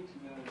unique to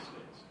the United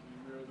States. I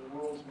mean, we're the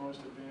world's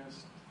most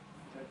advanced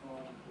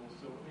technological,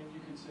 so I mean,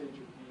 you could say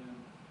Japan,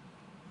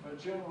 but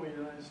generally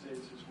the United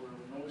States is where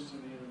most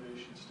of the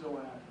innovation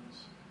still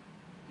happens.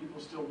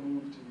 People still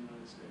move to the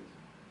United States.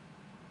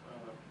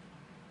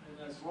 And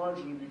that's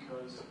largely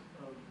because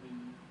of the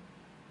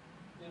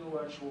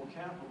intellectual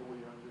capital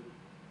we have, the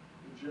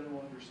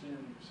general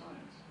understanding of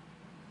science.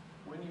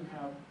 When you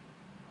have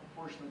a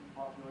portion of the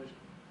population.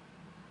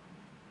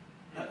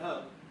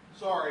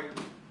 Sorry.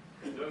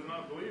 It does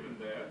not believe in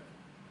that.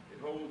 It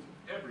holds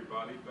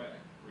everybody back,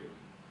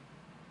 really.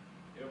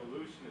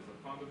 Evolution is a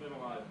fundamental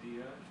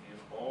idea in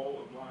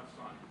all of life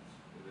science.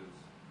 It is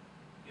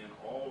in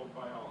all of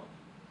biology.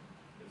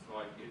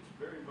 It's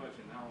very much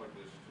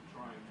analogous to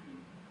trying to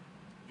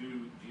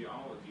do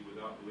geology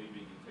without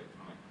believing in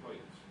tectonic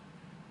plates.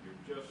 You're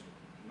just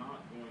not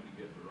going to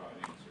get the right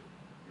answer.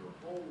 Your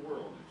whole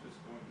world is just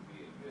going to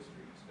be a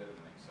mystery instead of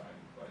an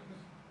exciting place.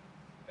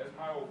 As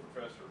my old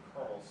professor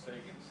Carl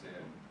Sagan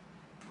said,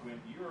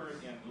 when you're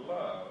in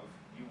love,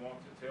 you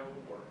want to tell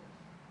the world.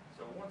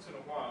 So once in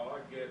a while, I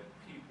get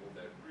people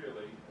that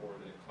really, or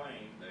that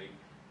claim they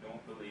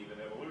don't believe in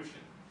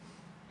evolution.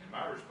 And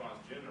my response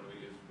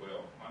generally is,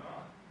 well, why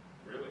not?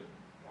 Really,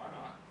 why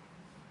not?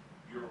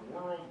 Your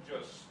world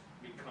just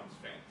becomes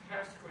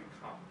fantastically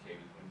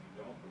complicated when you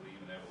don't believe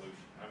in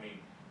evolution. I mean,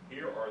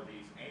 here are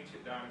these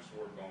ancient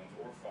dinosaur bones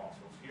or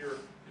fossils. Here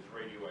is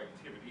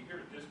radioactivity. Here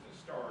are distant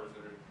stars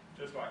that are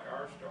just like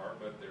our star,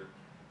 but they're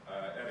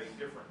at a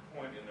different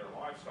point in their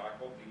life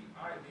cycle, the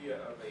idea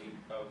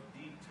of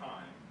deep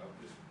time, of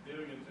this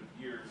billions of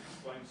years,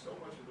 explains so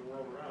much of the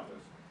world around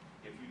us.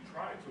 If you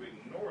try to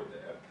ignore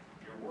that,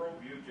 your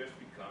worldview just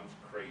becomes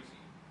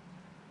crazy.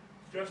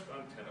 It's just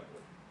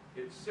untenable.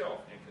 It's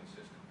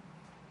self-inconsistent.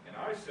 And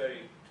I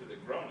say to the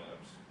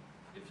grown-ups,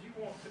 if you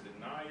want to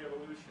deny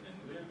evolution and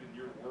live in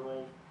your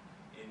world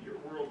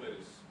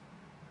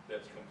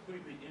that's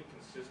completely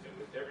inconsistent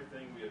with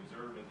everything we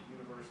observe in the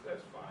universe,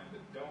 that's fine, but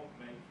don't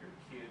make your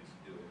kids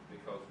do it,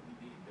 because we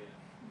need them.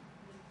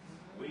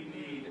 We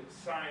need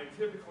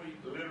scientifically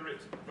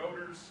literate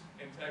voters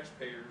and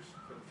taxpayers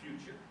for the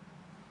future.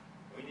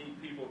 We need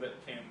people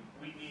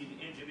we need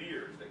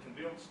engineers that can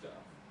build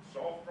stuff,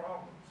 solve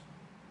problems.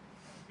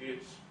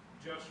 It's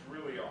just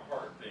really a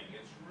hard thing.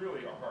 It's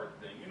really a hard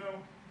thing. You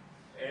know,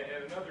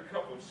 and another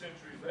couple of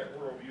centuries, that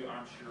worldview,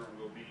 I'm sure,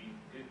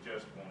 it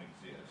just won't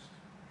exist.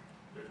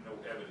 There's no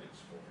evidence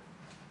for it.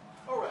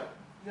 All right,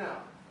 now,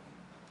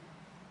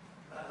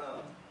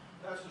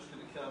 Pastor's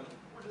going to come, and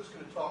we're just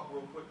going to talk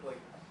real quickly.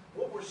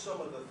 What were some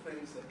of the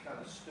things that kind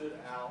of stood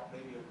out,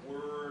 maybe a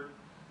word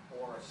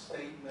or a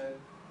statement,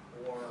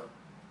 or,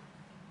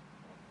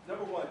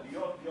 number one, do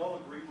y'all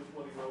agree with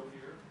what he wrote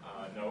here?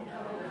 No.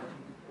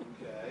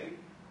 Okay,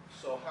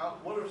 so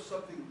what are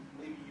something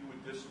maybe you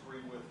would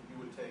disagree with, you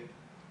would take?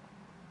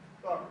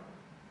 Robert?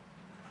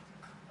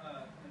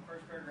 In the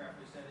first paragraph,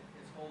 we said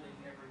it's holding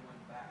everyone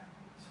back.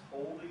 It's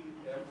holding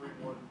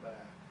everyone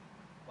back.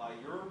 By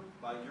your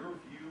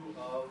view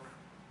of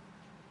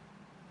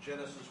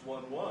Genesis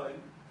 1:1,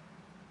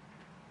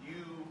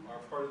 you are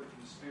part of the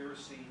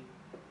conspiracy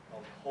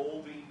of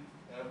holding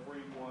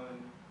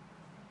everyone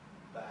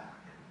back.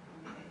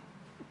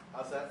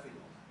 How's that feel?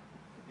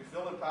 You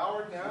feel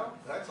empowered now?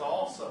 That's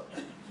awesome.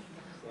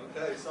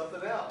 Okay,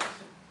 something else.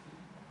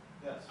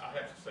 Yes. I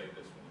have to say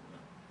this one.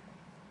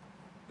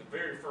 The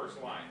very first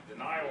line,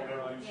 denial of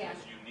evolution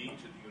is unique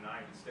to the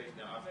United States.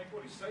 Now, I think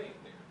what he's saying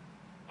there,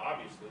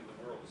 obviously the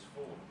world is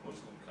full of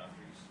Muslim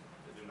countries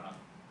that do not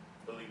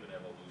believe in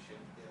evolution.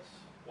 Yes.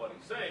 What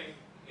he's saying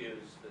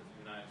is that the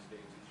United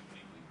States is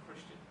uniquely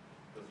Christian,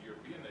 because the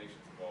European nations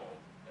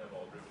have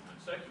all driven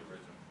in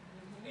secularism,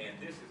 and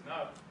this is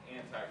not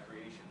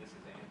anti-creation, this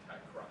is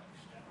anti-Christ.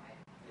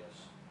 Yes.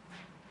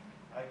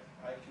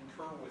 I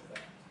concur with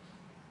that.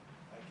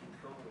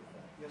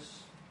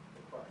 Yes,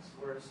 the Christ.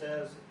 Where it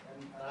says,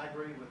 and I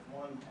agree with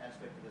one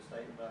aspect of the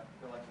statement, but I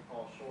feel like he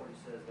falls short. He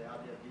says the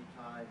idea of deep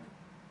time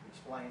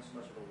explains so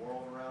much of the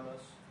world around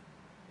us.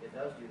 It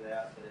does do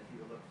that, but if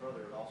you look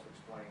further, it also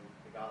explains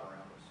the God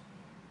around us.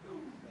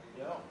 Ooh, there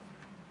you go.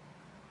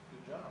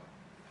 Good job.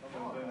 Come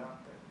on now.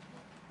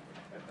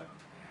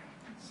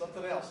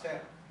 Something else,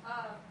 Tam.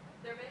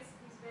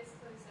 He's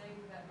basically saying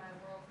that my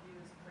worldview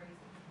is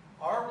crazy.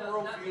 Our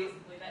No, not worldview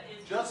basically, that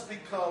is just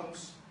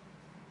becomes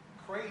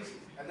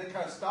crazy, and then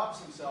kind of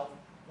stops himself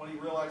when he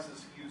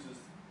realizes he uses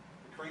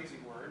the crazy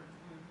word,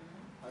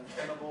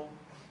 untenable,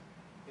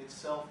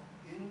 itself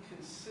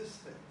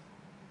inconsistent,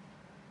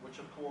 which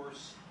of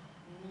course,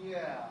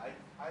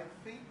 I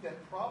think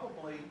that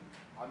probably,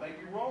 I may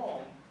be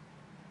wrong,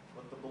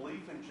 but the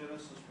belief in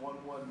Genesis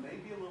 1:1 may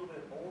be a little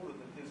bit older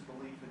than his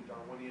belief in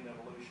Darwinian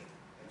evolution.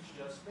 It's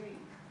just me.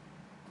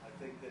 I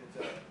think that,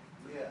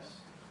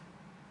 yes.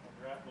 And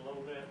drop a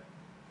little bit,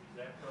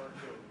 he's after our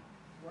children.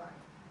 Right.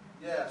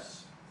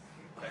 Yes.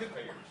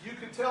 You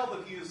can tell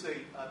that he is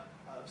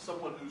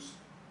someone who's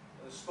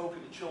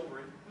spoken to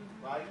children,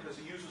 right? Because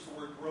he uses the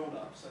word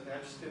grown-ups, and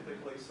that's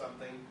typically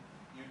something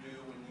you do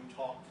when you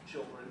talk to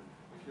children.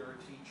 If you're a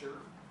teacher,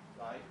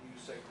 right? You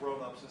say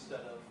grown-ups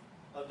instead of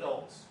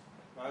adults,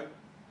 right?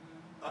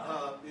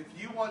 If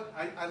you want,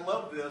 I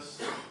love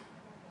this.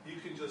 You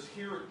can just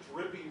hear it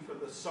dripping from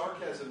the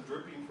sarcasm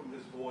dripping from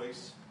his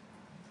voice.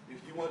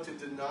 If you want to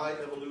deny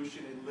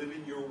evolution and live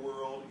in your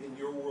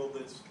world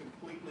that's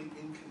completely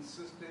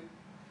inconsistent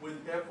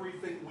with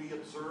everything we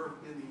observe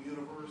in the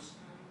universe,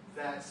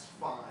 that's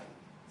fine.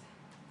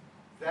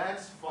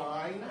 That's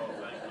fine. Oh,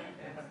 thank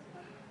you.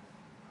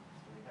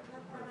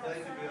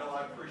 Thank you, Bill.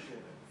 I appreciate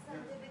it.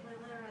 Scientifically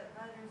literate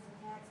voters and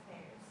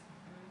taxpayers.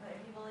 But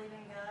if you believe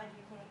in God,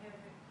 you can't go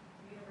to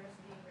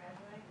university and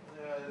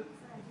graduate.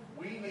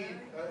 We need,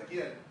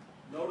 again,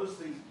 notice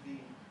the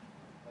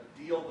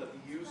deal that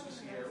he uses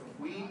here.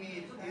 We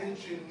need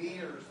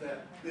engineers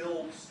that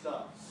build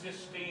stuff.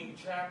 Sistine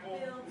Chapel,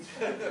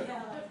 Yeah.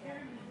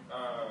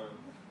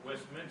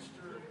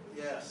 Westminster.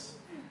 Yes.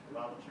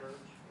 Bible church.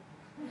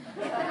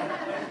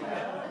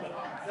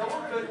 Now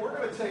we're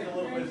going to take a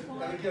little bit,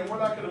 and again, we're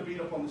not going to beat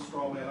up on the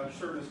straw man. I'm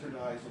sure Mr.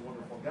 Nye is a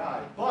wonderful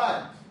guy,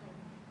 but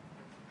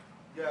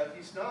yeah,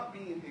 he's not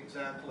being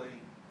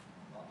exactly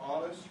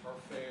honest or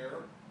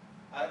fair.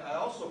 I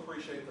also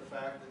appreciate the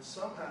fact that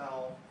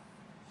somehow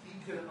he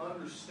can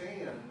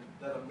understand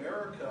that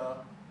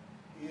America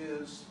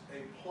is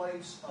a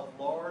place of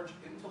large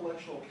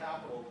intellectual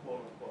capital,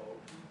 quote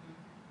unquote,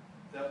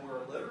 that we're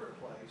a literate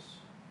place,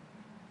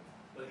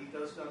 but he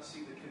does not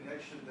see the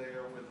connection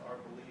there with our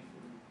belief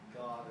in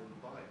God and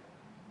the Bible.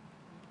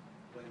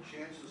 When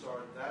chances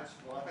are that's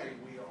why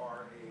we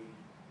are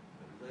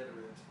a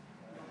literate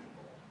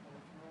people.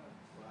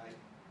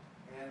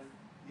 And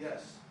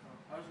yes,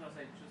 I was going to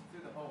say, just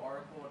through the whole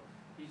article,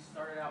 he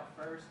started out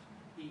first,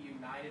 he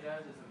united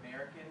us as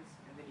Americans,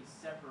 and then he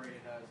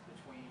separated us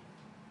between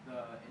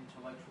the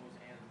intellectuals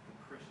and the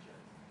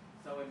Christians.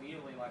 So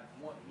immediately, like,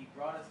 he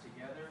brought us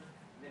together,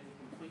 and then he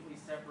completely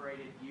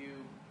separated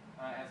you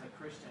as a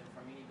Christian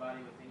from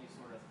anybody with any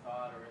sort of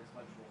thought or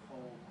intellectual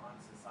hold on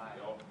society.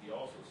 He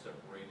also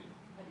separated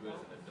you as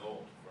an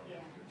adult from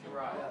your children.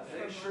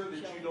 Right. make sure that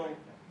you don't,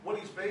 what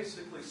he's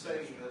basically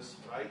saying is,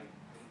 right,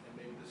 and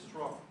maybe this is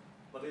wrong,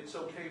 but it's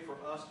okay for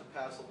us to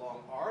pass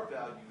along our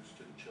values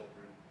to the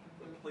children,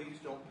 but please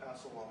don't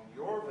pass along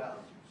your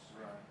values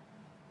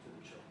to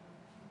the children.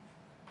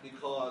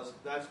 Because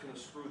that's going to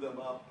screw them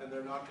up, and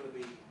they're not going to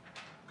be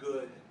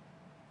good,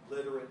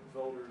 literate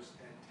voters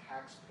and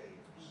taxpayers.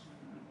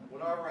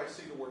 Whenever I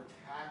see the word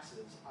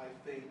taxes, I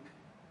think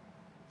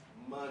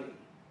money.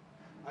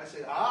 I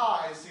say,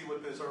 I see what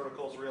this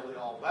article is really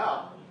all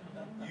about.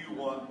 You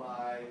want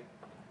my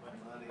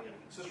money.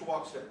 Sister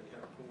Wachtstetter,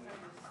 yeah.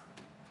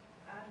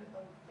 I'm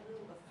a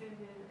little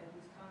offended at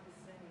his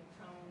condescending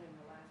tone in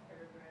the last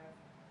paragraph.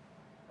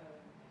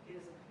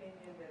 His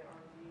opinion that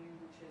our view,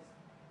 which has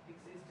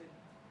existed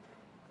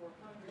for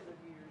hundreds of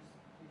years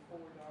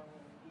before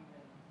Darwin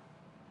even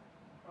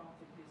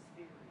prompted his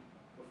theory.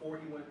 Before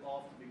he went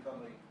off to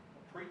become a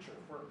preacher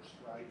first,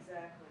 right?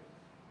 Exactly.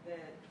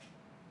 That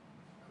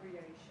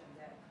creation,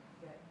 that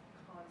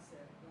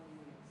concept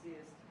only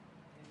exists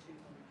in 200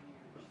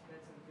 years.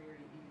 That's a very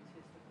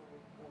egotistical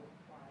or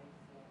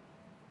prideful.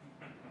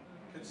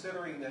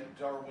 Considering that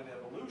Darwin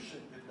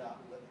evolution did not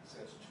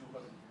exist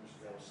 200 years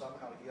ago,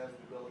 somehow he has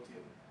the ability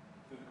of,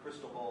 through the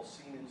crystal ball,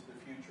 seeing into the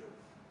future,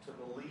 to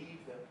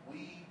believe that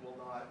we will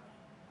not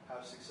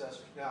have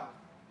successors. Now,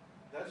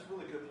 that's a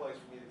really good place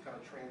for me to kind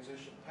of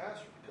transition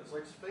past it, because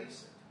let's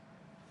face it,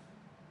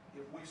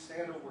 if we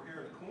stand over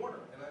here in the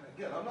corner, and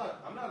again, I'm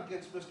not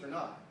against Mr.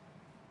 Nye,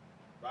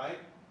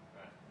 right?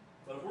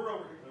 But if we're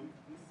over here, I'm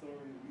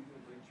sorry, we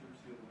didn't bring church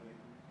the other night.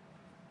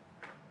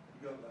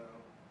 We got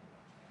loud.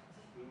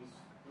 It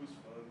was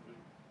fun,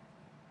 but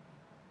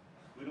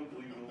we don't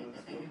believe in all that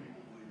stuff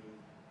people believe in.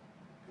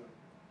 Good.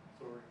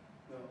 Sorry.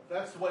 No,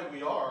 that's the way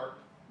we are.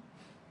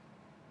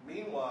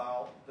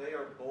 Meanwhile, they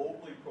are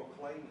boldly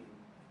proclaiming,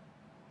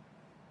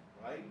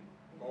 right?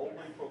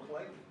 Boldly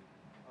proclaiming,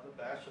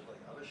 unabashedly,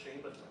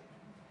 unashamedly,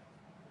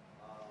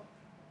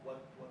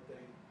 what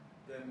they,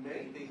 then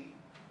maybe,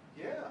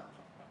 yeah,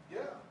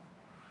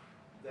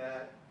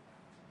 that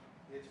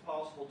it's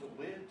possible to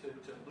win, to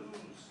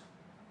lose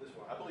this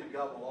war. I believe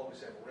God will always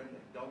have a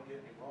remnant, don't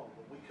get me wrong,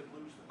 but we could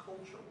lose the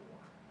culture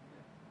war.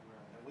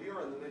 And we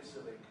are in the midst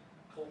of a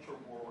culture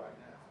war right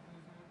now.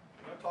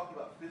 I'm not talking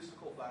about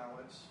physical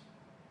violence,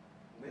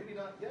 maybe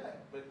not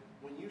yet, but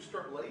when you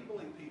start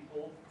labeling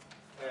people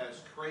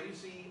as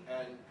crazy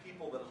and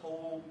people that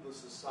hold the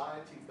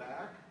society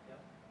back,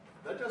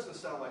 that doesn't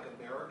sound like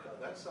America.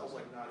 That sounds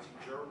like Nazi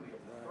Germany of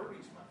the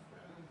 30s, my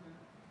friend.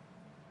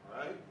 All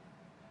right?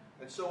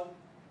 And so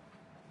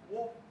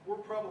we're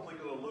probably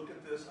going to look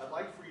at this. I'd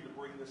like for you to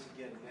bring this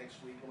again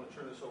next week. I'm going to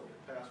turn this over to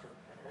the pastor.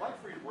 I'd like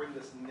for you to bring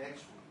this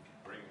next week.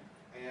 Bring it.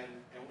 And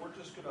we're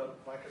just going to,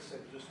 like I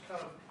said, just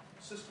kind of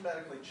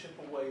systematically chip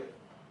away at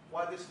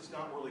why this is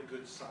not really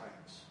good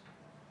science.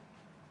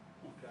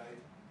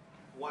 Okay?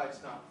 Why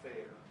it's not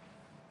fair.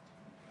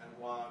 And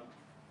why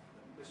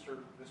Mr.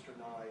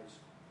 Nye is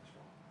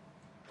wrong.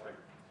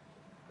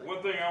 Right?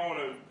 One thing I want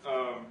to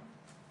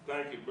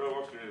thank you, Brother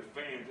Wachtstetter, did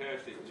a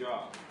fantastic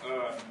job.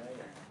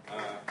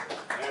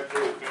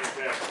 Absolutely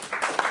fantastic.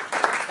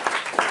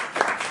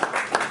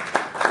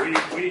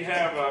 We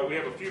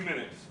have a few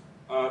minutes.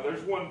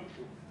 There's one.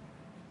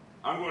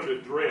 I'm going to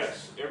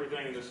address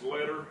everything in this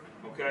letter.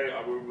 Okay,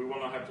 we will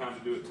not have time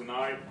to do it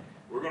tonight.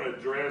 We're going to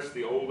address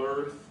the old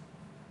Earth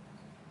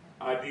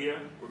idea.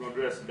 We're going to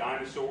address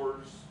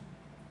dinosaurs.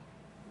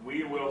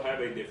 We will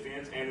have a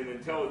defense, and an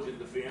intelligent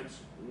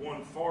defense,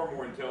 one far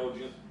more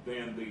intelligent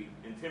than the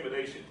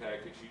intimidation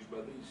tactics used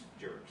by these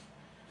jerks.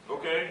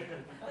 Okay?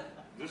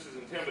 This is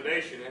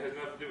intimidation. It has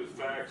nothing to do with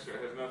facts, or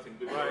it has nothing to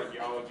do with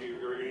archaeology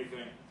or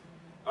anything.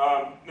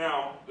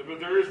 Now, but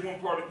there is one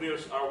part of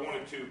this I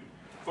wanted to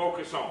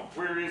focus on.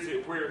 Where is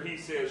it where he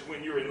says,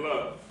 when you're in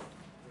love?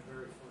 The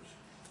very first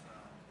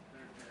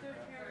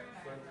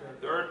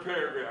Third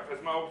paragraph.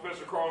 As my old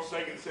Professor Carl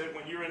Sagan said,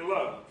 when you're in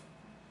love,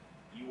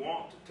 you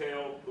want to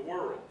tell the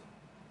world.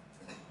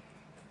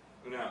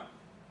 Now,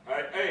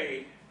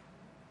 A,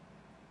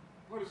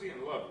 what is he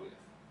in love with?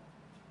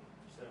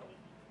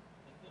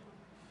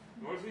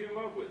 What is he in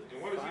love with?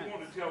 And what does he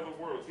want to tell the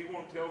world? Does he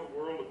want to tell the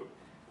world about,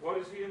 what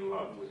is he in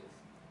love with?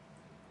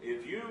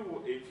 If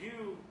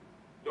you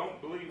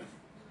don't believe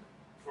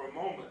for a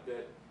moment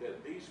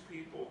that these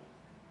people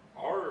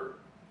are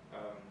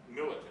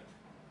militant,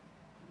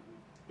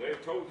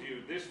 they've told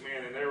you this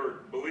man, and they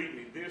were, believe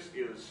me, this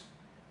is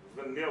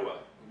vanilla.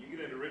 When you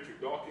get into Richard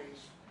Dawkins,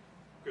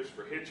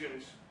 Christopher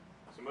Hitchens,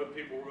 some other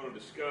people we're going to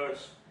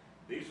discuss,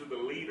 these are the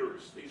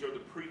leaders, these are the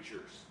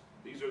preachers,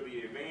 these are the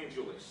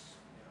evangelists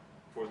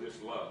for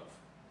this love.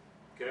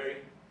 Okay?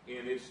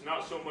 And it's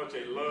not so much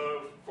a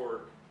love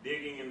for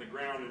digging in the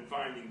ground and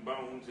finding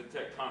bones and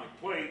tectonic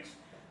plates.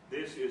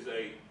 This is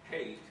a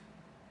hate,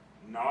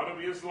 not of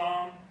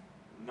Islam,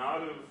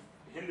 not of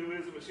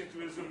Hinduism or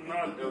Shintoism,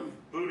 not of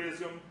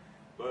Buddhism,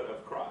 but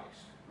of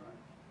Christ.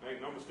 Right.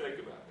 Make no mistake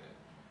about that.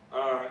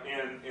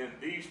 And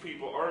these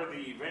people are the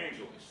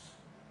evangelists,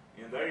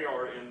 and they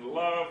are in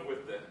love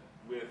with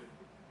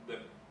the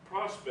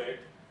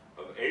prospect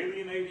of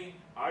alienating,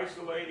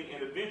 isolating,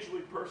 and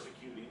eventually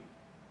persecuting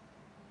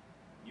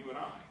you and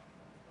I.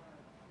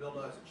 Bill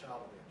Nye's a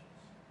child evangelist.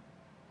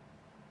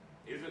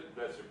 Is it?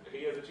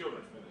 He has a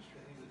children's ministry.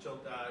 He's a child.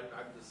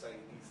 I'm just saying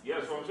he's.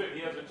 Yes, what I'm saying.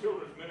 He has a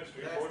children's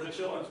ministry. That's the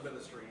children's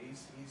ministry.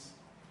 He's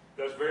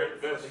that's very.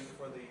 That's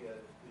for the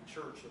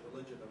church, the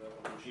religion of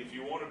evolution. If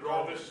you want to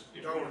draw this,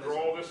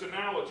 this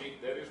analogy,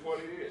 that is what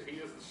it is. He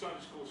is the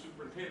Sunday school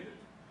superintendent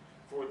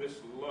for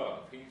this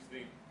love. He's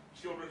the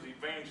children's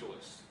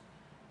evangelist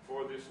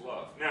for this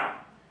love.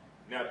 Now,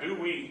 do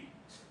we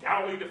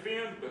stoutly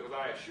defend? Because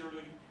I assure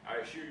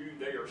you,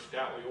 they are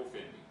stoutly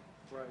offending.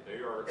 Right.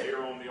 They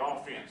are on the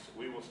offense.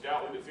 We will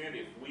stoutly defend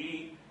if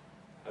we.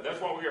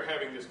 That's why we are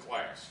having this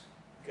class.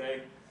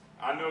 Okay,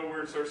 I know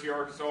we're in Searcy,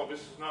 Arkansas.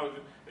 This is not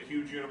a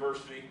huge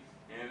university,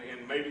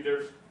 and maybe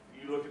there's.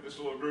 You look at this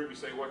little group, you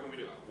say, what can we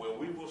do? Well,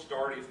 we will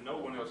start, if no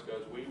one else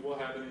does, we will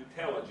have an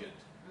intelligent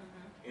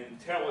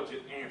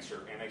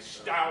answer and a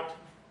stout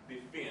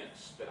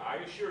defense that I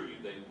assure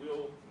you they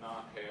will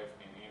not have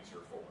an answer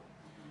for.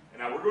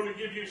 And now we're going to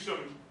give you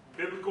some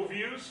biblical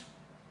views,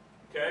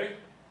 okay?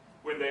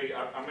 When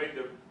I made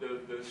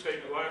the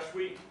statement last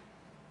week,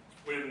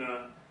 when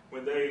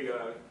they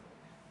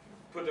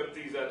put up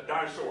these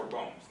dinosaur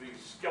bones, these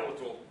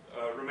skeletal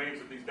remains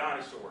of these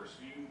dinosaurs,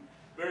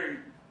 very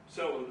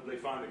seldom do they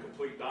find a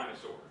complete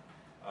dinosaur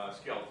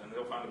skeleton.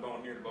 They'll find a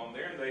bone here and a bone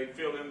there, and they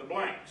fill in the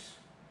blanks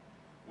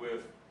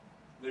with,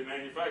 they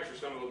manufacture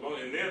some of the bone,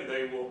 and then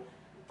they will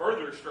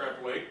further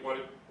extrapolate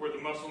where the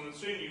muscle and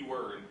sinew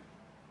were, and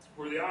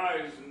where the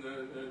eyes and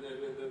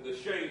the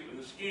shape and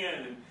the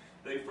skin, and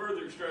they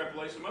further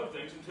extrapolate some other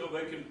things until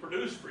they can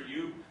produce for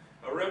you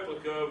a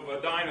replica of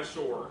a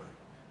dinosaur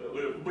that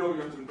lived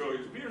billions and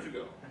billions of years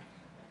ago.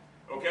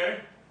 Okay?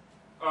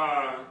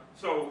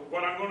 So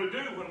what I'm going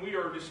to do when we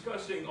are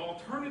discussing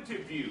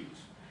alternative views,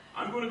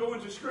 I'm going to go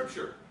into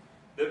Scripture.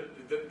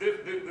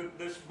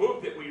 This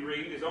book that we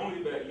read is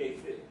only about yay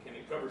thick, and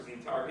it covers the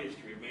entire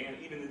history of man,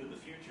 even into the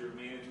future of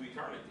man, into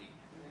eternity.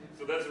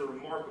 So that's a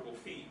remarkable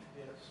feat.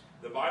 Yes.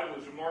 The Bible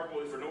is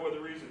remarkable for no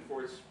other reason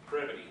for its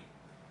brevity.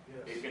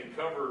 Yes. It can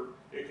cover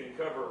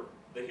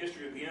the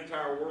history of the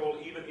entire world,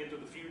 even into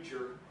the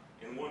future,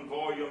 in one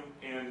volume,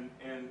 and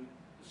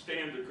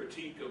stand the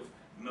critique of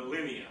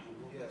millennia.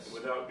 Yes.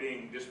 Without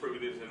being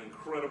disproved. It is an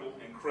incredible,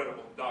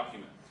 incredible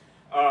document.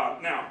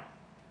 Now,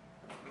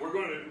 what we're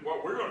going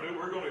to do,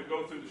 we're going to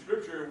go through the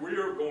Scripture, and we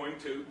are going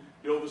to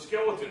build a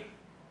skeleton.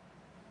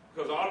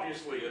 Because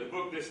obviously, a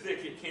book this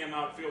thick, it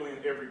cannot fill in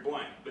every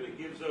blank. But it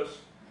gives us,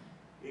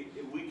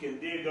 we can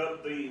dig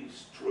up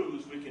these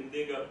truths, we can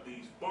dig up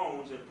these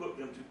bones and put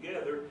them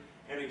together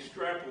and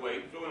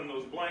extrapolate, fill in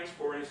those blanks.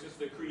 For instance,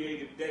 the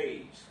creative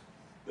days.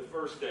 The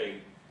first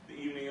day, the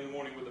evening and the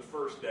morning with the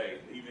first day,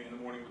 the evening and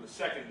the morning with the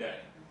second day.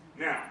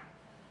 Now,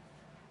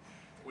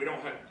 I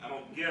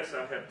don't guess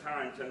I have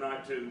time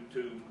tonight to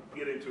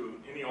get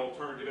into any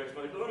alternative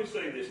explanation, but let me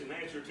say this in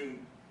answer to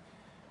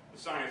the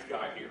science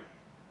guy here.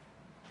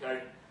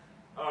 Okay?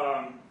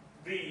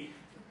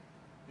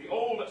 The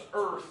old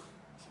Earth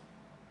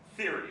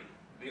theory,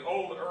 the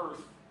old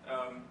Earth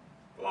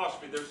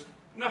philosophy, there's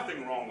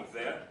nothing wrong with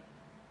that.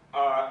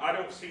 I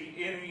don't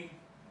see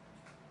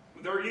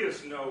there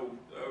is no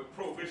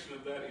prohibition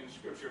of that in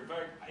Scripture. In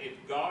fact, if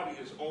God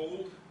is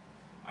old,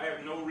 I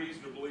have no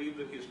reason to believe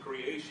that His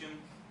creation,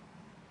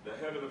 the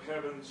heaven of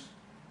heavens,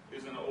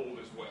 isn't old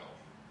as well.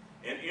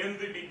 And in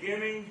the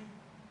beginning,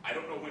 I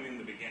don't know when in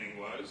the beginning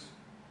was.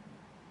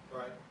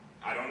 Right.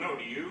 I don't know,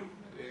 do you?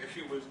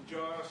 It was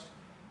just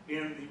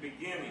in the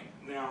beginning.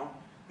 Now,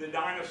 the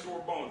dinosaur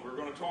bones, we're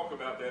going to talk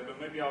about that,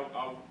 but maybe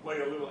I'll lay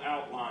a little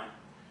outline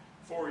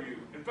for you.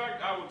 In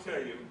fact, I will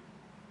tell you,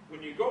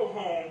 when you go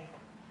home,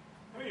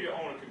 how many of you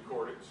own a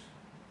concordance?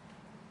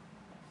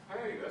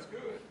 Hey, that's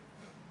good.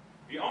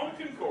 If you own a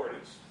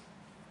concordance,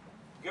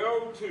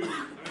 go to, let me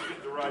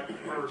get the right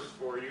verse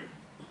for you.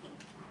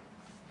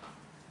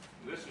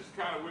 This is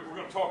kind of, we're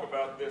going to talk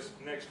about this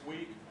next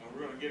week, and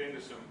we're going to get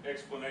into some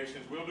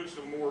explanations. We'll do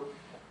some more.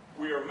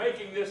 We are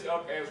making this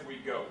up as we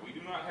go. We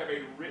do not have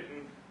a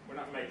written, we're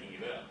not making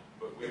it up,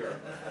 but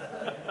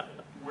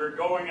we're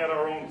going at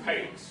our own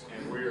pace,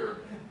 and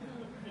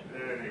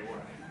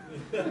anyway.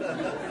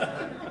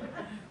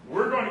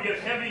 We're going to get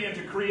heavy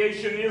into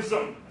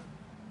creationism.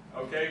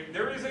 Okay?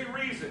 There is a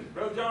reason.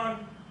 Brother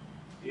John,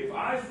 if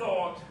I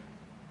thought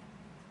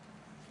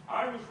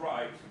I was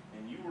right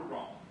and you were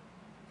wrong,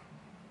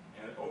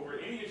 and over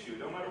any issue,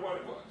 no matter what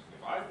it was,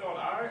 if I thought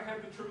I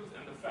had the truth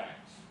and the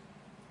facts,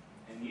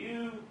 and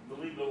you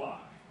believed a lie,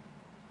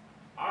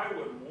 I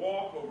would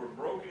walk over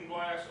broken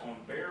glass on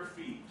bare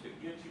feet to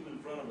get you in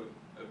front of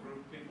a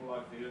group of people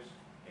like this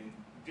and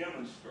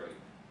demonstrate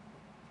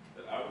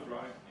that I was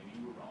right and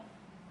you were wrong.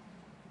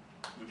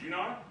 Would you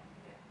not?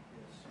 Yes.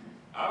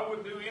 I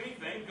would do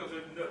anything because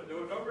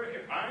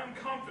if I am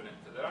confident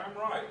that I'm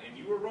right and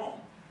you are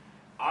wrong,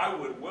 I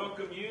would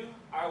welcome you.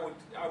 I would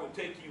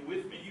take you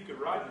with me. You could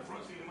ride in the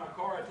front seat of my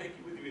car. I'd take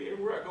you with me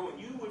everywhere I go, and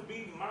you would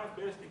be my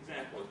best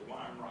example as to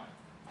why I'm right.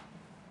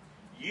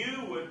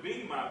 You would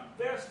be my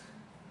best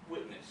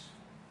witness.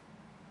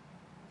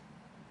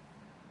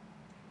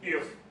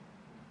 If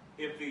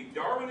the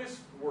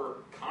Darwinists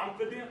were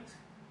confident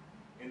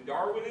in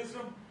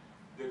Darwinism,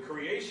 the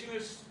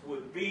creationists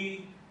would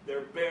be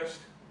their best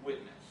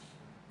witness.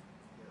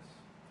 Yes.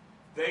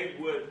 They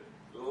would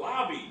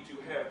lobby to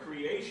have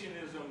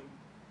creationism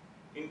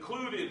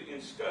included in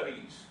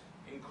studies,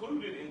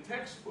 included in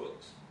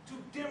textbooks, to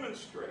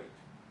demonstrate.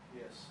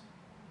 Yes.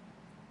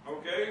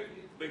 Okay?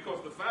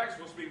 Because the facts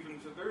will speak for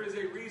themselves. There is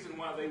a reason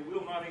why they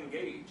will not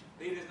engage.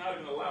 It is not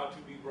even allowed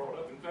to be brought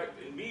up. In fact,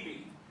 in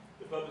Beebe,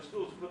 the public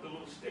schools put the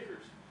little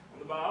stickers on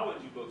the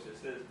biology books that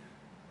says,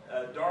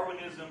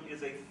 Darwinism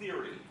is a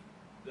theory.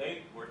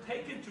 They were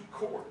taken to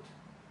court.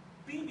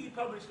 Beebe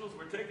public schools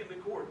were taken to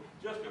court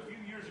just a few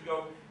years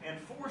ago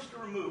and forced to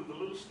remove the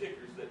little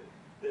stickers that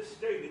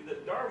stated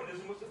that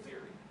Darwinism was a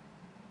theory.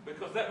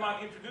 Because that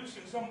might introduce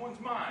in someone's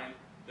mind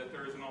that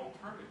there is an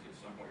alternative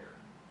somewhere.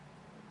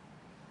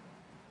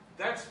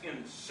 That's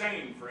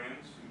insane,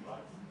 friends.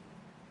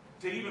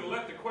 To even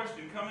let the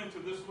question come into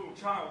this little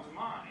child's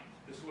mind,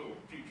 this little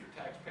future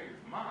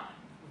taxpayer's mind,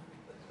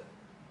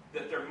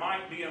 that there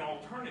might be an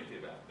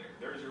alternative out there.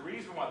 There's a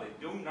reason why they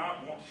do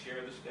not want to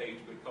share the stage,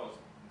 because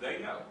they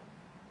know.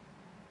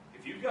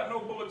 If you've got no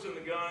bullets in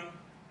the gun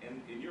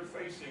and you're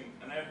facing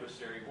an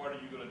adversary, what are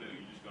you going to do?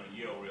 You're just going to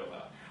yell real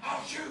loud,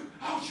 "I'll shoot!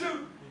 I'll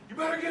shoot! You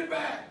better get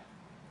back!"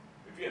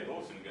 If you had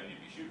bullets in the gun, you'd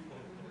be shooting.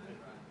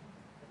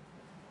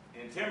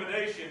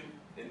 Intimidation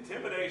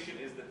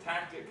is the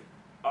tactic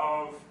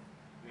of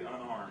the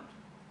unarmed.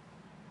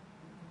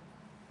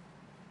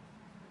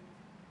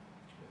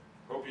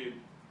 Hope you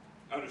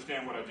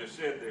understand what I just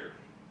said there.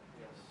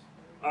 Yes.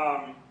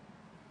 I'm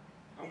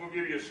going to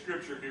give you a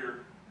scripture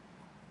here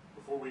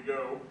before we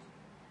go.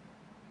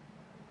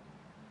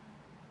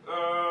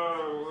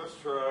 Let's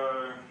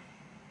try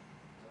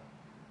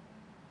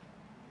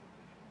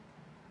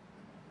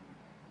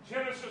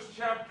Genesis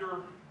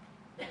chapter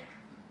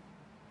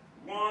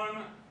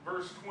 1,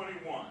 verse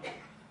 21.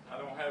 I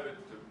don't have it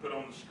to put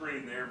on the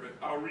screen there, but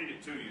I'll read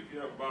it to you. If you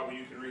have a Bible,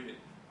 you can read it.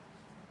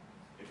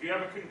 If you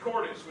have a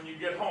concordance when you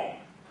get home,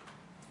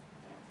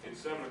 it's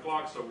 7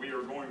 o'clock, so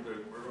we're going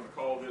to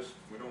call this.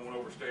 We don't want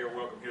to overstay our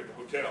welcome here at the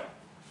hotel.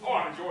 Oh,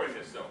 I'm enjoying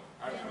this though.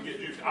 I'm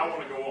getting used to it. I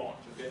want to go on.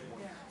 Okay?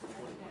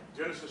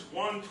 Genesis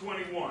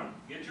 1:21.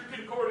 Get your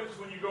concordance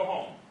when you go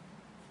home.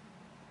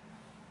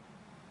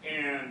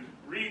 And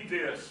read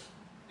this.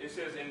 It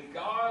says, "And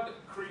God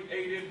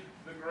created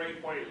the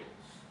great whales."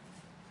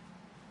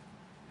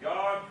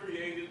 God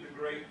created the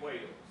great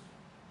whales.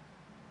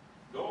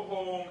 Go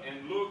home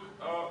and look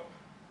up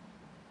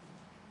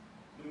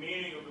the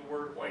meaning of the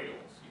word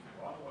whales. You think,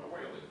 well, I know what a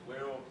whale is.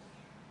 Well,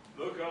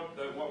 look up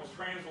what was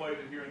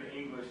translated here into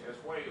English as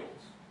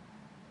whales.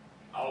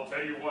 I'll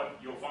tell you what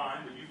you'll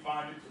find, and you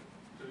find it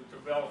to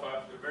verify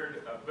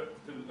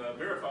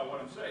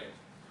what I'm saying.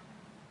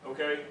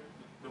 Okay?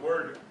 The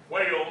word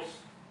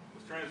whales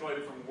was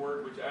translated from a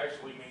word which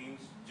actually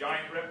means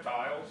giant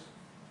reptiles,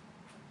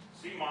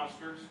 sea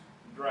monsters,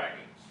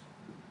 dragons.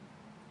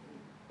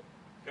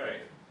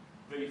 Okay.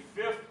 The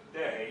 5th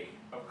day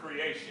of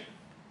creation,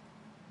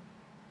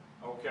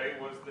 okay,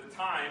 was the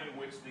time in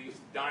which these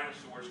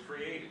dinosaurs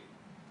created.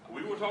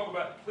 We will talk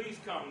about, please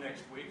come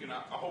next week, and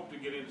I hope to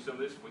get into some of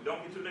this. If we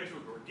don't get to next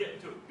week, we're getting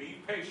to it.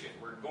 Be patient.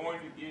 We're going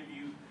to give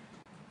you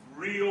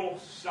real,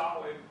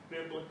 solid,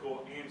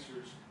 biblical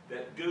answers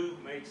that do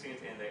make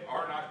sense, and they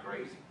are not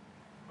crazy.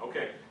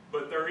 Okay,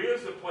 but there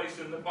is a place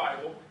in the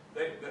Bible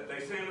that they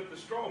stand up the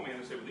straw man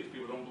and say, well, these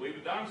people don't believe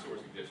the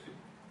dinosaurs existed.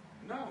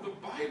 No, the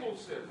Bible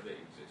says they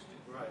existed.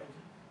 Right.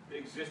 They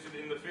existed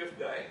in the 5th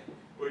day.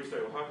 Well, you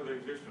say, well, how could they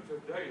exist in the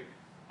 5th day?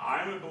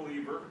 I'm a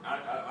believer.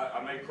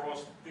 I may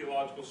cross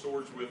theological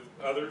swords with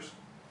others.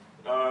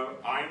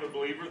 I'm a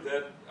believer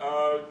that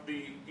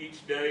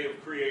each day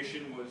of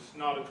creation was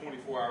not a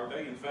 24-hour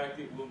day. In fact,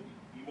 you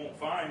won't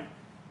find,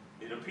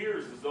 it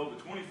appears as though the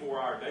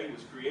 24-hour day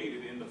was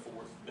created in the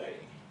 4th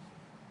day.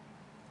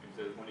 It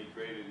says when he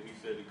created it, he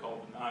said he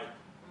called the night,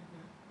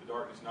 the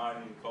darkness night,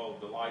 and he called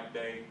the light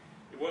day.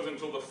 It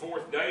wasn't until the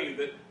 4th day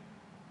that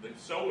the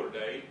solar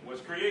day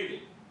was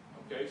created.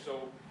 Okay,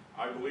 so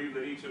I believe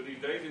that each of these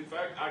days, in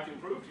fact, I can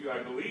prove to you,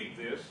 I believe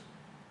this,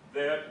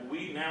 that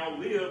we now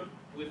live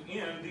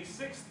within the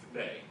 6th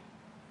day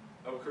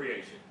of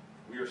creation.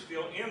 We are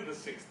still in the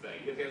 6th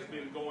day. It has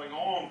been going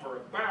on for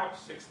about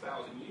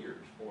 6,000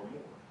 years or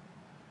more.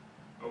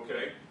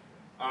 Okay,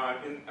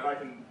 and I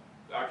can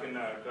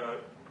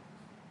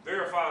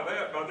verify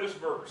that by this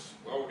verse.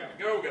 Well, gotta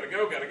go.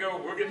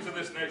 We'll get to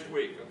this next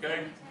week.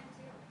 Okay.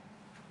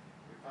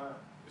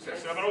 It's at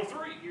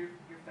 7:03. You're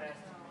fast.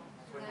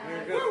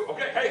 You're good.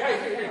 Okay,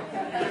 hey.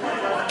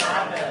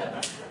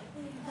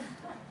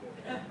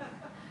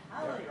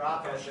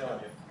 Drop that, shall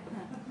you?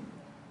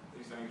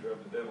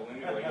 of the devil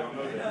anyway. You don't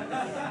know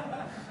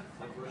that.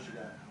 What verse you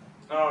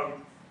got?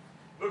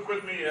 Look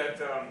with me at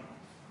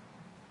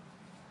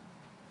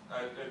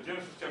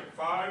Genesis chapter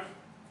 5.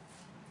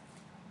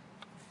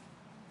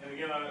 And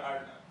again,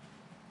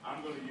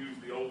 I'm going to use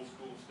the old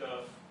school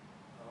stuff.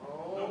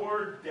 The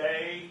word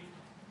day,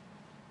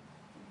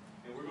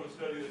 and we're going to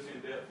study this in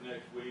depth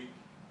next week.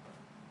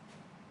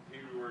 The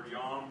Hebrew word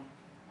yom,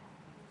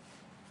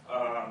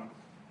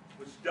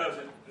 which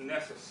doesn't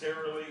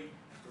necessarily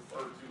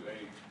refer to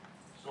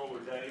a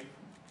solar day.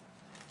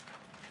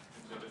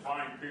 It's a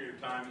defined period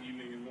of time,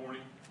 evening and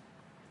morning.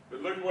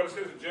 But look at what it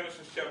says in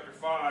Genesis chapter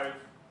 5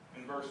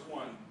 and verse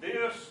 1.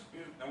 This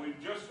is, and we've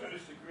just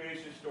finished the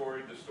creation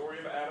story, the story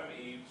of Adam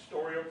and Eve, the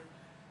story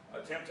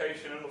of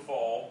temptation and the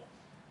fall,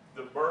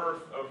 the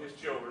birth of his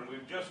children.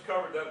 We've just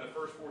covered that in the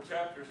first 4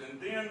 chapters.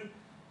 And then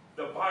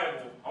the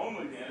Bible,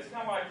 only then, it's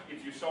kind of like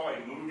if you saw a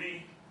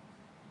movie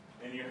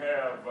and you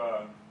have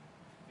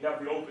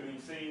the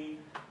opening scene,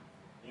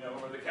 you know,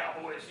 where the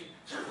cowboy is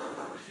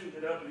shooting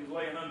it up and he's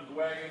laying under the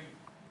wagon.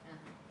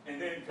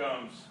 And then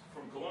comes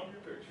from Columbia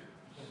Pictures.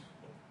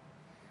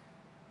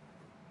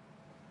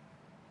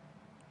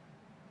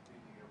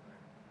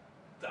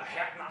 The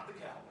hat, not the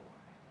cowboy.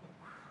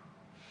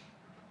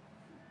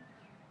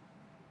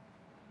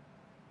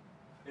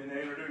 And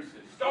they introduce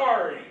it,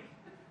 starring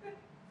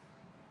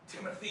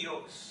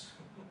Timotheos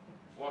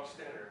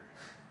Wachtstetter.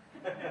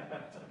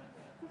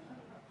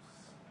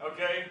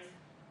 Okay?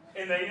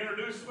 And they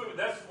introduce the movie.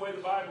 That's the way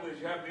the Bible is.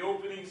 You have the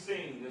opening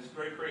scene, this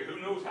great. Who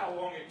knows how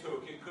long it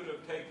took? It could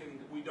have taken,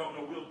 we don't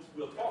know.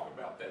 We'll talk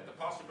about that. The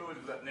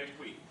possibilities of that next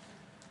week.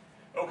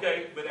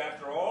 Okay, but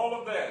after all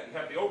of that, you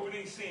have the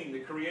opening scene, the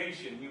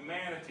creation,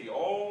 humanity,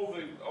 all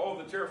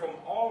the terraform,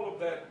 all of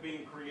that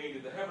being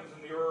created, the heavens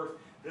and the earth,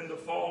 then the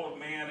fall of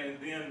man, and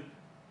then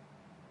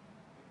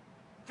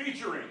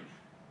featuring.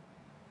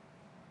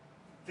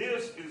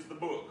 This is the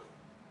book.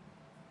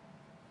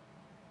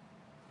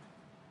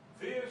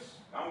 This,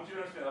 I want you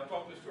to understand, I've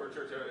taught this to our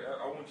church,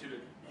 I want you to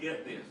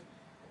get this.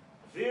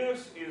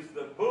 This is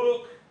the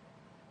book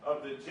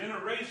of the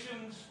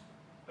generations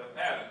of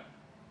Adam.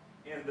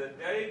 In the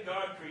day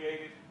God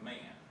created man,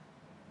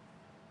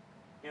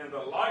 in the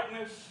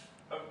likeness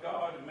of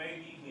God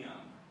made he him.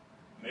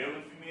 Male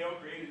and female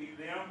created he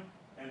them,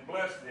 and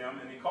blessed them,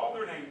 and he called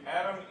their name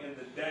Adam in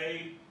the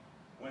day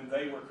when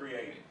they were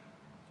created.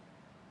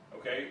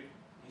 Okay?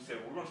 He said,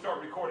 we're going to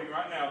start recording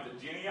right now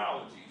the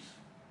genealogies,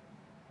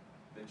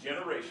 the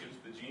generations,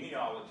 the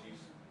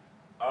genealogies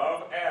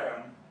of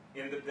Adam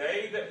in the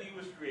day that he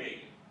was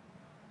created.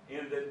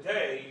 In the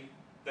day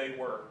they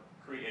were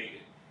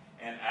created.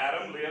 And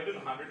Adam lived in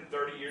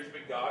 130 years,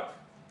 begot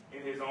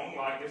in his own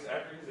likeness,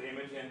 after his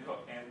image, and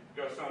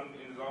got a son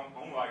in his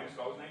own likeness,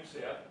 called his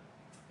name Seth.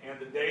 And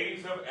the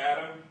days of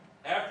Adam,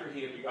 after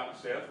he had begotten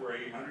Seth, were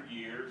 800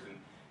 years, and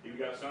he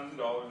begot sons and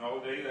daughters, and all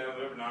the days Adam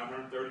lived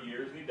 930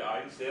 years, and he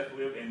died, and Seth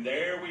lived. And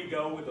there we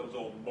go with those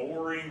old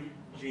boring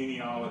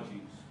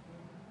genealogies.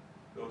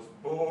 Those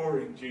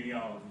boring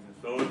genealogies. And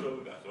so-and-so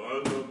begot,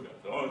 so-and-so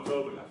begot,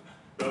 so-and-so begot,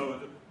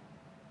 so-and-so.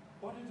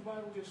 What did the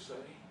Bible just say?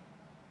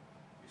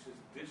 Says,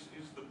 this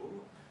is the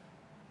book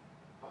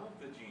of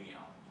the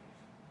genealogies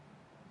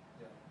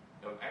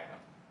of Adam.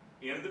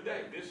 In the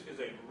day, this is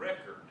a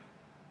record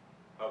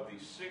of the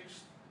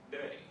 6th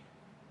day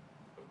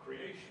of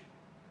creation.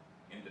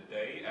 In the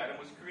day Adam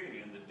was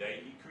created, in the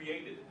day he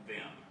created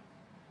them.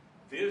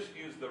 This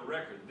is the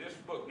record, this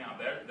book. Now,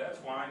 that's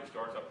why it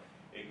starts up.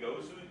 It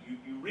goes to,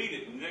 you read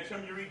it, and the next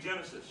time you read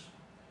Genesis,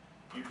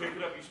 you pick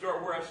it up, you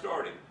start where I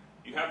started.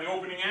 You have the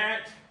opening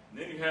act,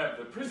 and then you have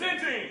the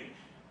presenting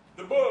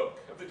the book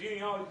of the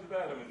genealogies of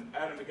Adam, and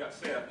Adam begot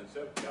Seth, and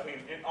Seth begot him,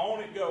 and on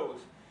it goes.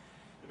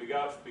 It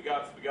begots,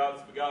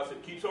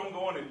 it keeps on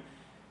going, and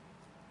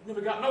then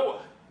begot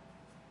Noah.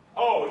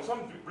 Oh, and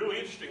something really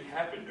interesting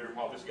happened during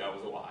while this guy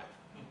was alive.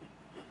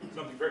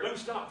 Something very, let me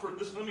stop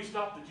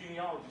the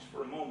genealogies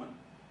for a moment,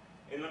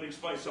 and let me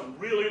explain something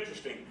really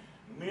interesting.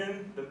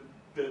 Men,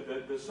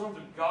 the sons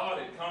of God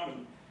had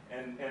come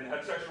and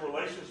had sexual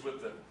relations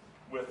with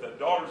the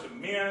daughters of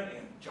men,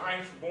 and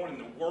giants were born in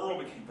the world,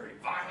 became very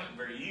violent and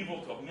very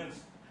evil, till men's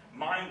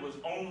mind was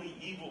only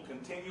evil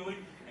continually,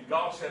 and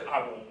God said,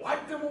 I will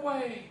wipe them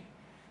away.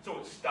 So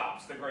it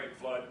stops, the great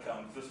flood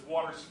comes, this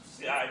water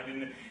subsides,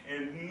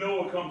 and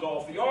Noah comes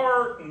off the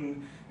ark,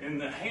 and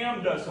the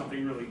Ham does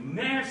something really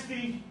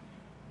nasty.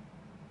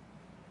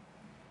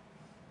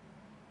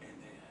 And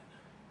then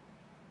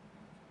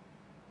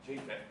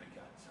Japheth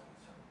begot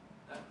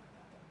so-and-so.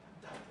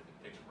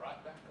 It takes it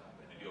right back up,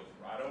 and it goes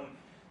right on.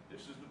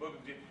 This is the book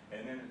of Genesis,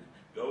 and then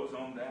it goes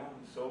on down,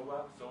 and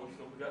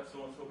so-and-so begot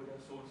so-and-so begot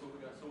so-and-so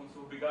begot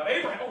so-and-so begot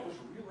Abraham. Oh, there's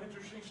a real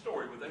interesting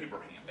story with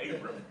Abraham.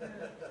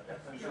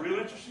 There's a real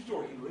interesting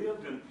story. He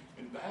lived in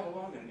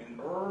Babylon and in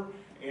Ur,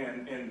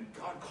 and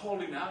God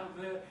called him out of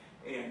that,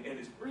 and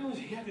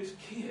he had this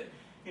kid,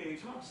 and he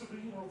talks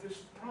about,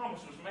 this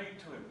promise was made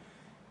to him.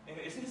 And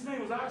his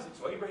name was Isaac,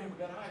 so Abraham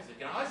begot Isaac.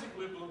 And Isaac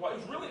lived with a wife.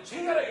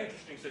 He had an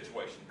interesting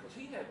situation, because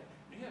he had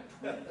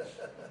twins.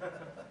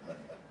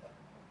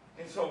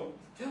 And so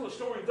tell the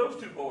story of those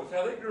two boys,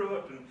 how they grew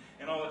up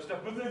and all that stuff.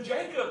 But then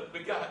Jacob's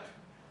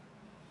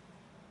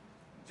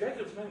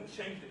name was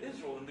changed to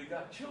Israel and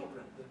begot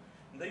children.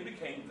 And they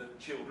became the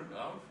children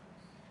of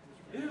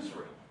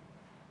Israel.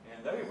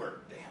 And they were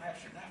Dan,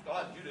 Asher,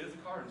 Naphtali, Judah,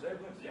 Issachar, and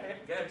Zebulun,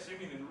 Gad,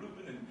 Simeon, and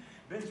Reuben, and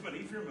Benjamin,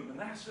 Ephraim, and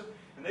Manasseh.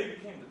 And they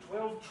became the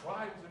 12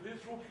 tribes of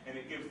Israel. And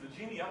it gives the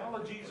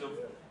genealogies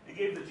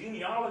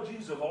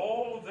of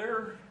all of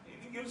their,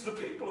 it gives the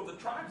people of the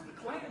tribes, the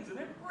clans, and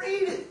then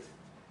read it.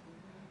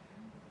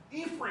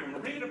 Ephraim,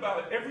 read about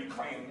it, every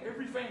clan,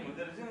 every family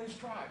that is in his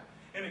tribe.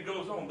 And it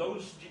goes on.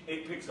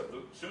 It picks up,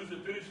 as soon as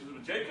it finishes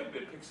with Jacob,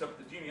 it picks up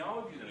the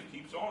genealogies and it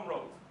keeps on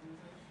rolling.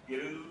 Get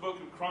into the book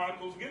of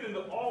Chronicles, get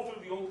into all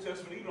through the Old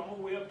Testament, even all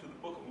the way up to the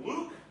book of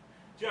Luke,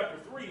 chapter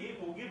 3.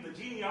 It will give the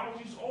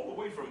genealogies all the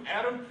way from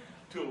Adam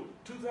till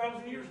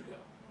 2,000 years ago.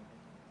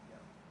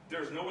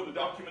 There's no other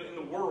document in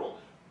the world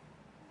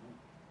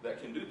that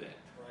can do that.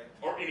 Right.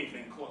 Or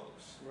anything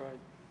close. Right.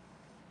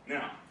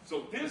 Now,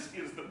 so this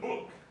is the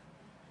book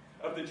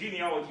of the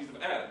genealogies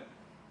of Adam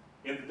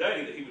in the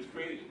day that he was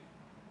created.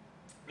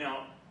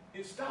 Now,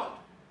 it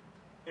stopped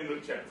in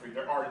Luke chapter 3.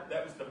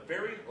 That was the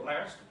very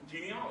last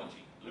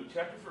genealogy, Luke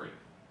chapter 3.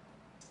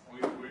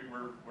 We're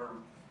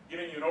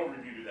giving you an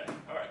overview today.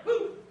 All right.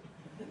 Woo!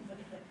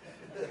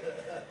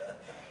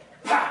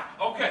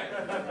 Okay.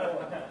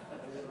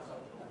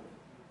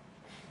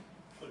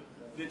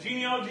 The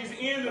genealogies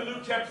end in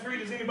Luke chapter 3.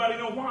 Does anybody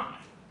know why?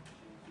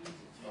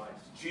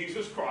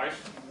 Jesus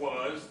Christ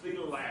was the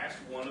last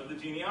one of the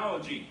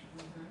genealogy.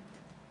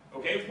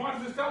 Okay, why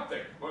does it stop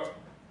there? Well,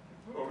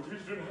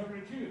 Jesus didn't have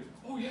any kids.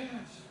 Oh,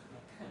 yes.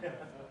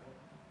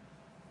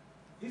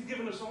 He's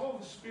given us all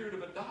the spirit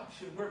of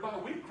adoption whereby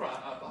we cry,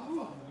 Abba,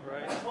 Father.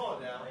 Right. Come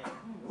on now.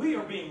 We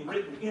are being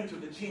written into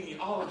the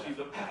genealogy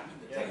of Adam in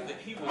the day that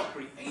he was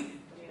created.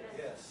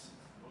 Yes.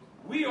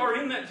 We are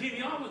in that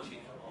genealogy.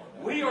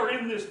 We are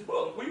in this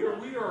book.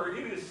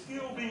 It is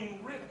still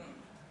being written.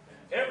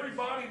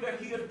 Everybody that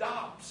he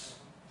adopts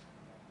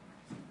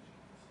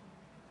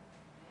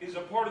is a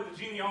part of the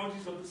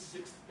genealogies of the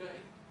sixth day.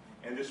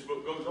 And this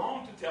book goes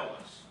on to tell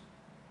us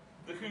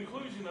the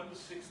conclusion of the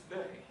sixth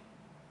day.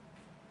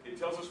 It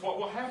tells us what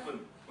will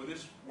happen when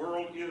this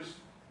world is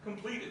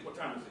completed. What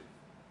time is it?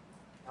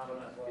 I don't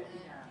know.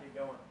 Keep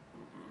going.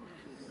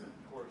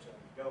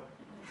 Go.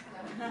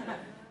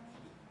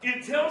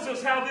 It tells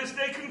us how this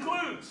day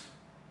concludes.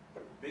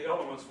 The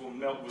elements will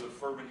melt with a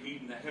fervent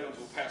heat, and the heavens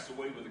will pass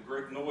away with a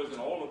great noise, and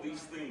all of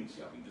these things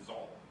shall be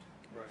dissolved.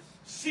 Right.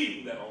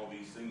 Seeing that all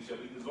these things shall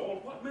be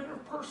dissolved, what manner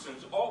of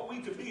persons ought we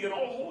to be in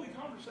all holy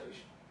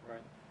conversation?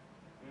 Right.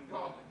 And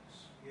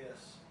godliness.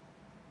 Yes.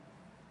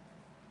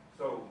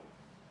 So,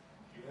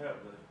 you have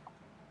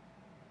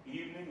the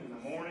evening and the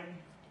morning,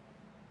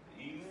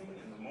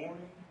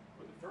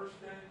 for the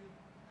first day,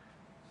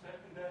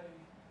 second day,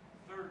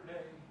 third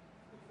day,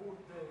 the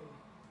fourth day,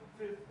 the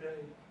fifth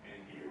day,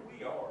 and here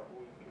we are,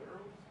 boys and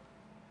girls,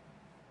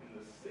 in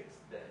the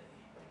sixth day.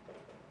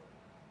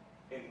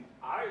 And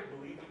I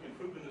believe we can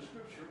prove in the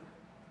scripture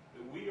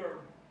that we are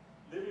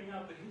living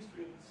out the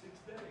history of the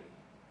sixth day.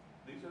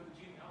 These are the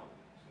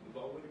genealogies. It was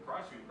all the way to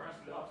Christ, and Christ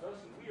adopts us,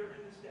 and we are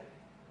in this day.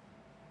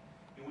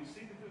 And we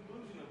see the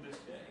conclusion of this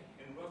day,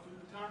 and roughly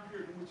the time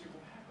period in which it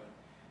will happen.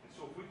 And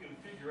so if we can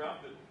figure out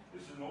that,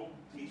 this is an old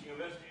teaching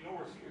of S.G.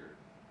 Norris here,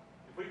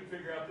 if we can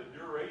figure out the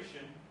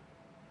duration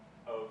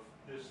of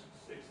this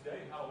sixth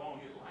day, how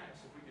long it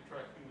lasts, if we could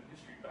track human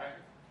history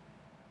back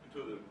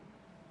to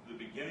the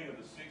beginning of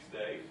the sixth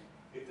day,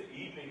 if the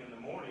evening and the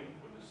morning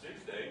were the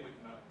sixth day, we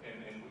can,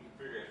 and we can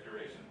figure out its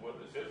duration,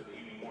 whether it says the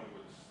evening morning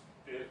was the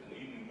fifth, and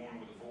the evening morning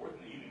was the fourth,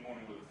 and the evening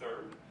morning was the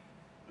third,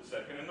 the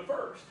second, and the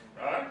first,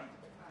 right?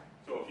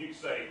 So if you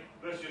say,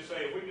 let's just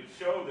say if we could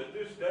show that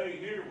this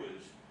day here was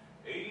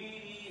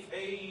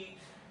 88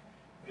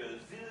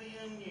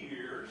 gazillion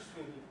years,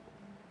 then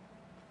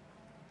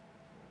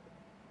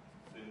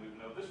we would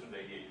know this one's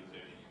 88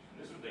 gazillion years,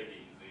 and this one's 88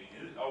 gazillion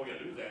years. All we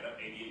got to do is add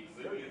up 88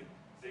 gazillion,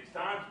 6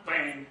 times,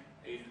 bang,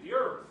 age of the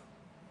earth.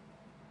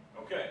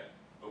 Okay,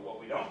 but what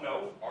we don't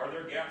know, are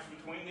there gaps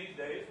between these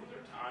days? Were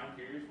there time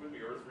periods when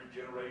the earth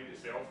regenerated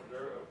itself?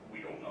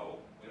 We don't know.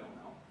 We don't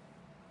know.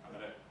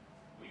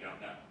 We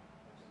don't know.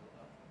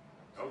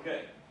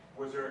 Okay,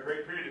 was there a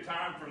great period of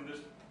time from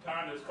this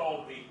time that's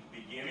called the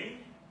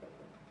beginning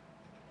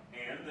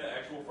and the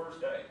actual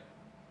first day?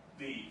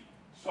 The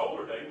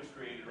solar day was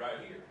created right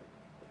here.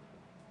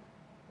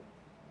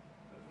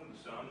 That's when the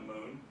sun, the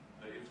moon,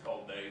 it was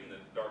called day, and the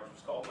darkness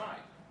was called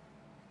night.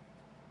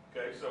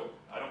 Okay, so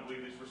I don't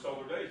believe these were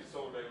solar days. The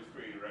solar day was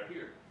created right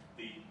here.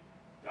 The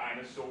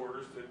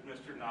dinosaurs that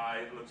Mr.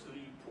 Knight looks at,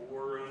 you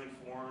poor,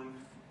 uninformed,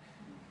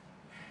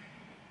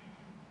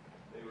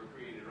 they were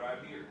created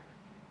right here.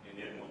 And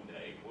then one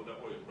day, well,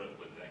 that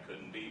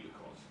couldn't be,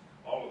 because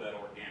all of that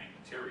organic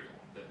material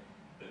that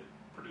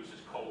produces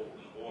coal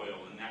and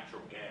oil and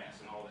natural gas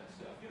and all that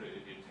stuff,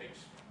 it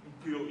takes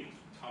billions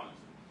of tons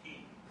of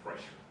heat and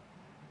pressure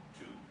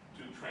to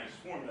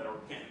transform that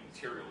organic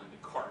material into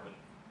carbon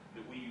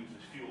that we use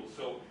as fuel.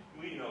 So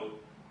we know,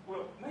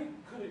 well, maybe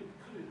could it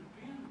have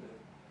been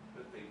the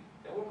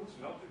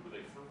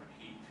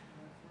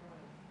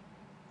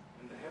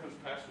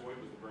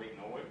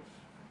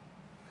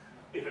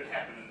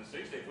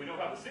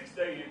sixth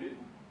day ended,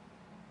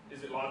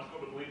 is it logical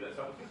to believe that's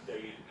how the fifth day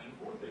ended and the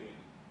fourth day ended?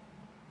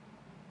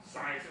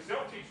 Science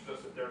itself teaches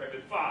us that there have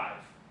been 5.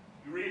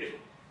 You read it.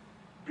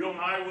 Bill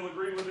Nye will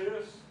agree with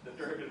this, that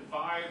there have been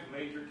 5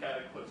 major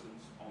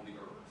cataclysms on the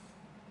earth.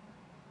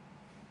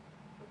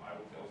 The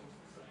Bible tells us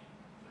the same.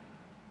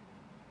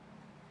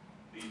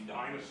 The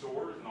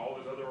dinosaurs and all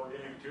this other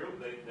organic material,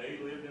 they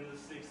lived in the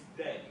 6th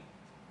day.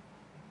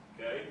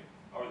 Okay?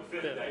 Or the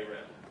 5th day,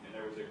 rather. And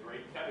there was a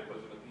great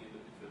cataclysm at the end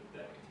of the 5th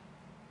day,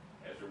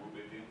 as there will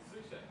be at the end of the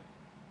 6th day.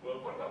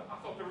 Well, what about,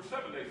 I thought there were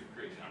 7 days of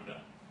creation. I'm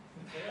done.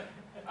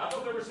 I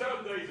thought there were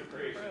 7 days of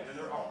creation, and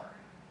there are.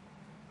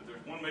 But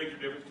there's one major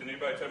difference. Can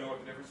anybody tell me what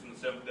the difference in the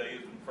 7th day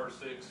is in the first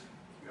 6?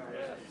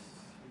 Yes.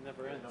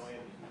 Never ends.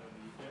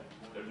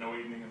 There's no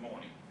evening and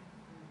morning.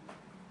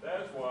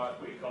 That's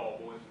what we call,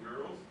 boys and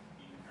girls,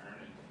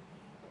 eternity.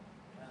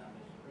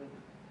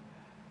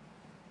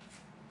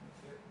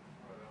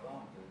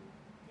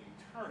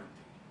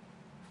 Eternity.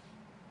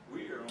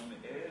 We are on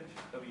the edge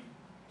of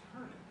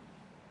eternity.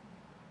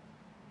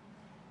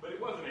 But it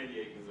wasn't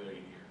 88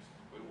 gazillion years.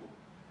 We will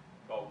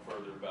talk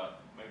further about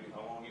maybe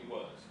how long it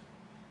was.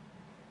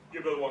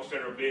 Give Brother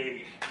Wachtstetter a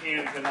big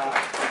hand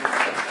tonight.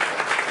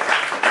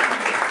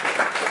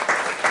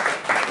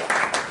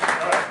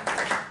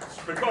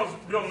 Because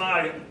Bill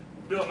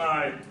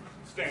Nye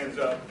stands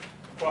up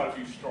quite a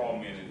few straw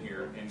men in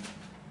here and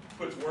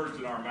puts words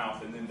in our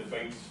mouth and then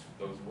debates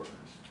those words.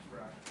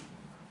 Right.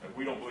 If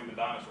we don't believe in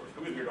dinosaurs,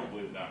 who in here don't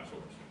believe in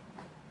dinosaurs?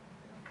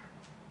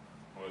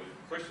 Well, the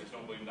Christians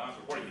don't believe in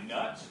dinosaurs. What are you,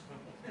 nuts?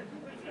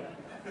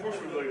 Of course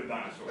we believe in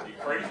dinosaurs. Are you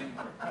crazy?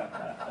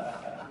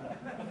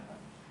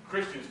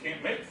 Christians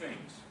can't make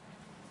things.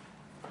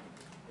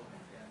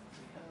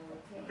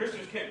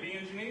 Christians can't be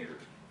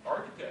engineers,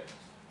 architects.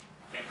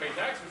 Can't pay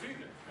taxes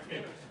either.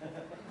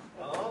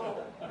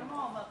 Oh.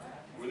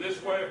 We're this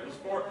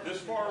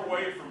far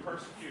away from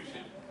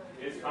persecution.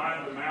 It's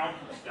time to mount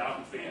a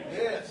stout defense.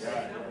 Yes.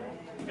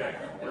 Okay,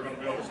 we're going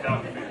to build a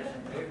stout defense.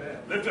 Amen.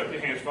 Lift up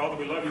your hands, Father.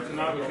 We love you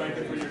tonight. We thank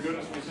you for your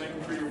goodness. We thank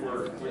you for your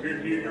word. We're here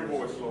to hear your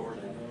voice, Lord.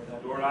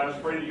 Lord, I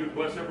just pray that you would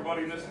bless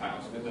everybody in this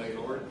house today,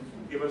 Lord.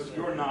 Give us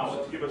your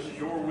knowledge. Give us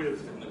your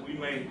wisdom that we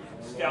may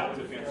scout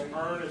defense,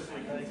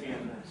 earnestly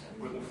contend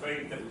with the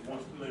faith that was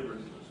once delivered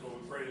to us.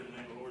 Lord, we pray in the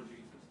name of the Lord Jesus.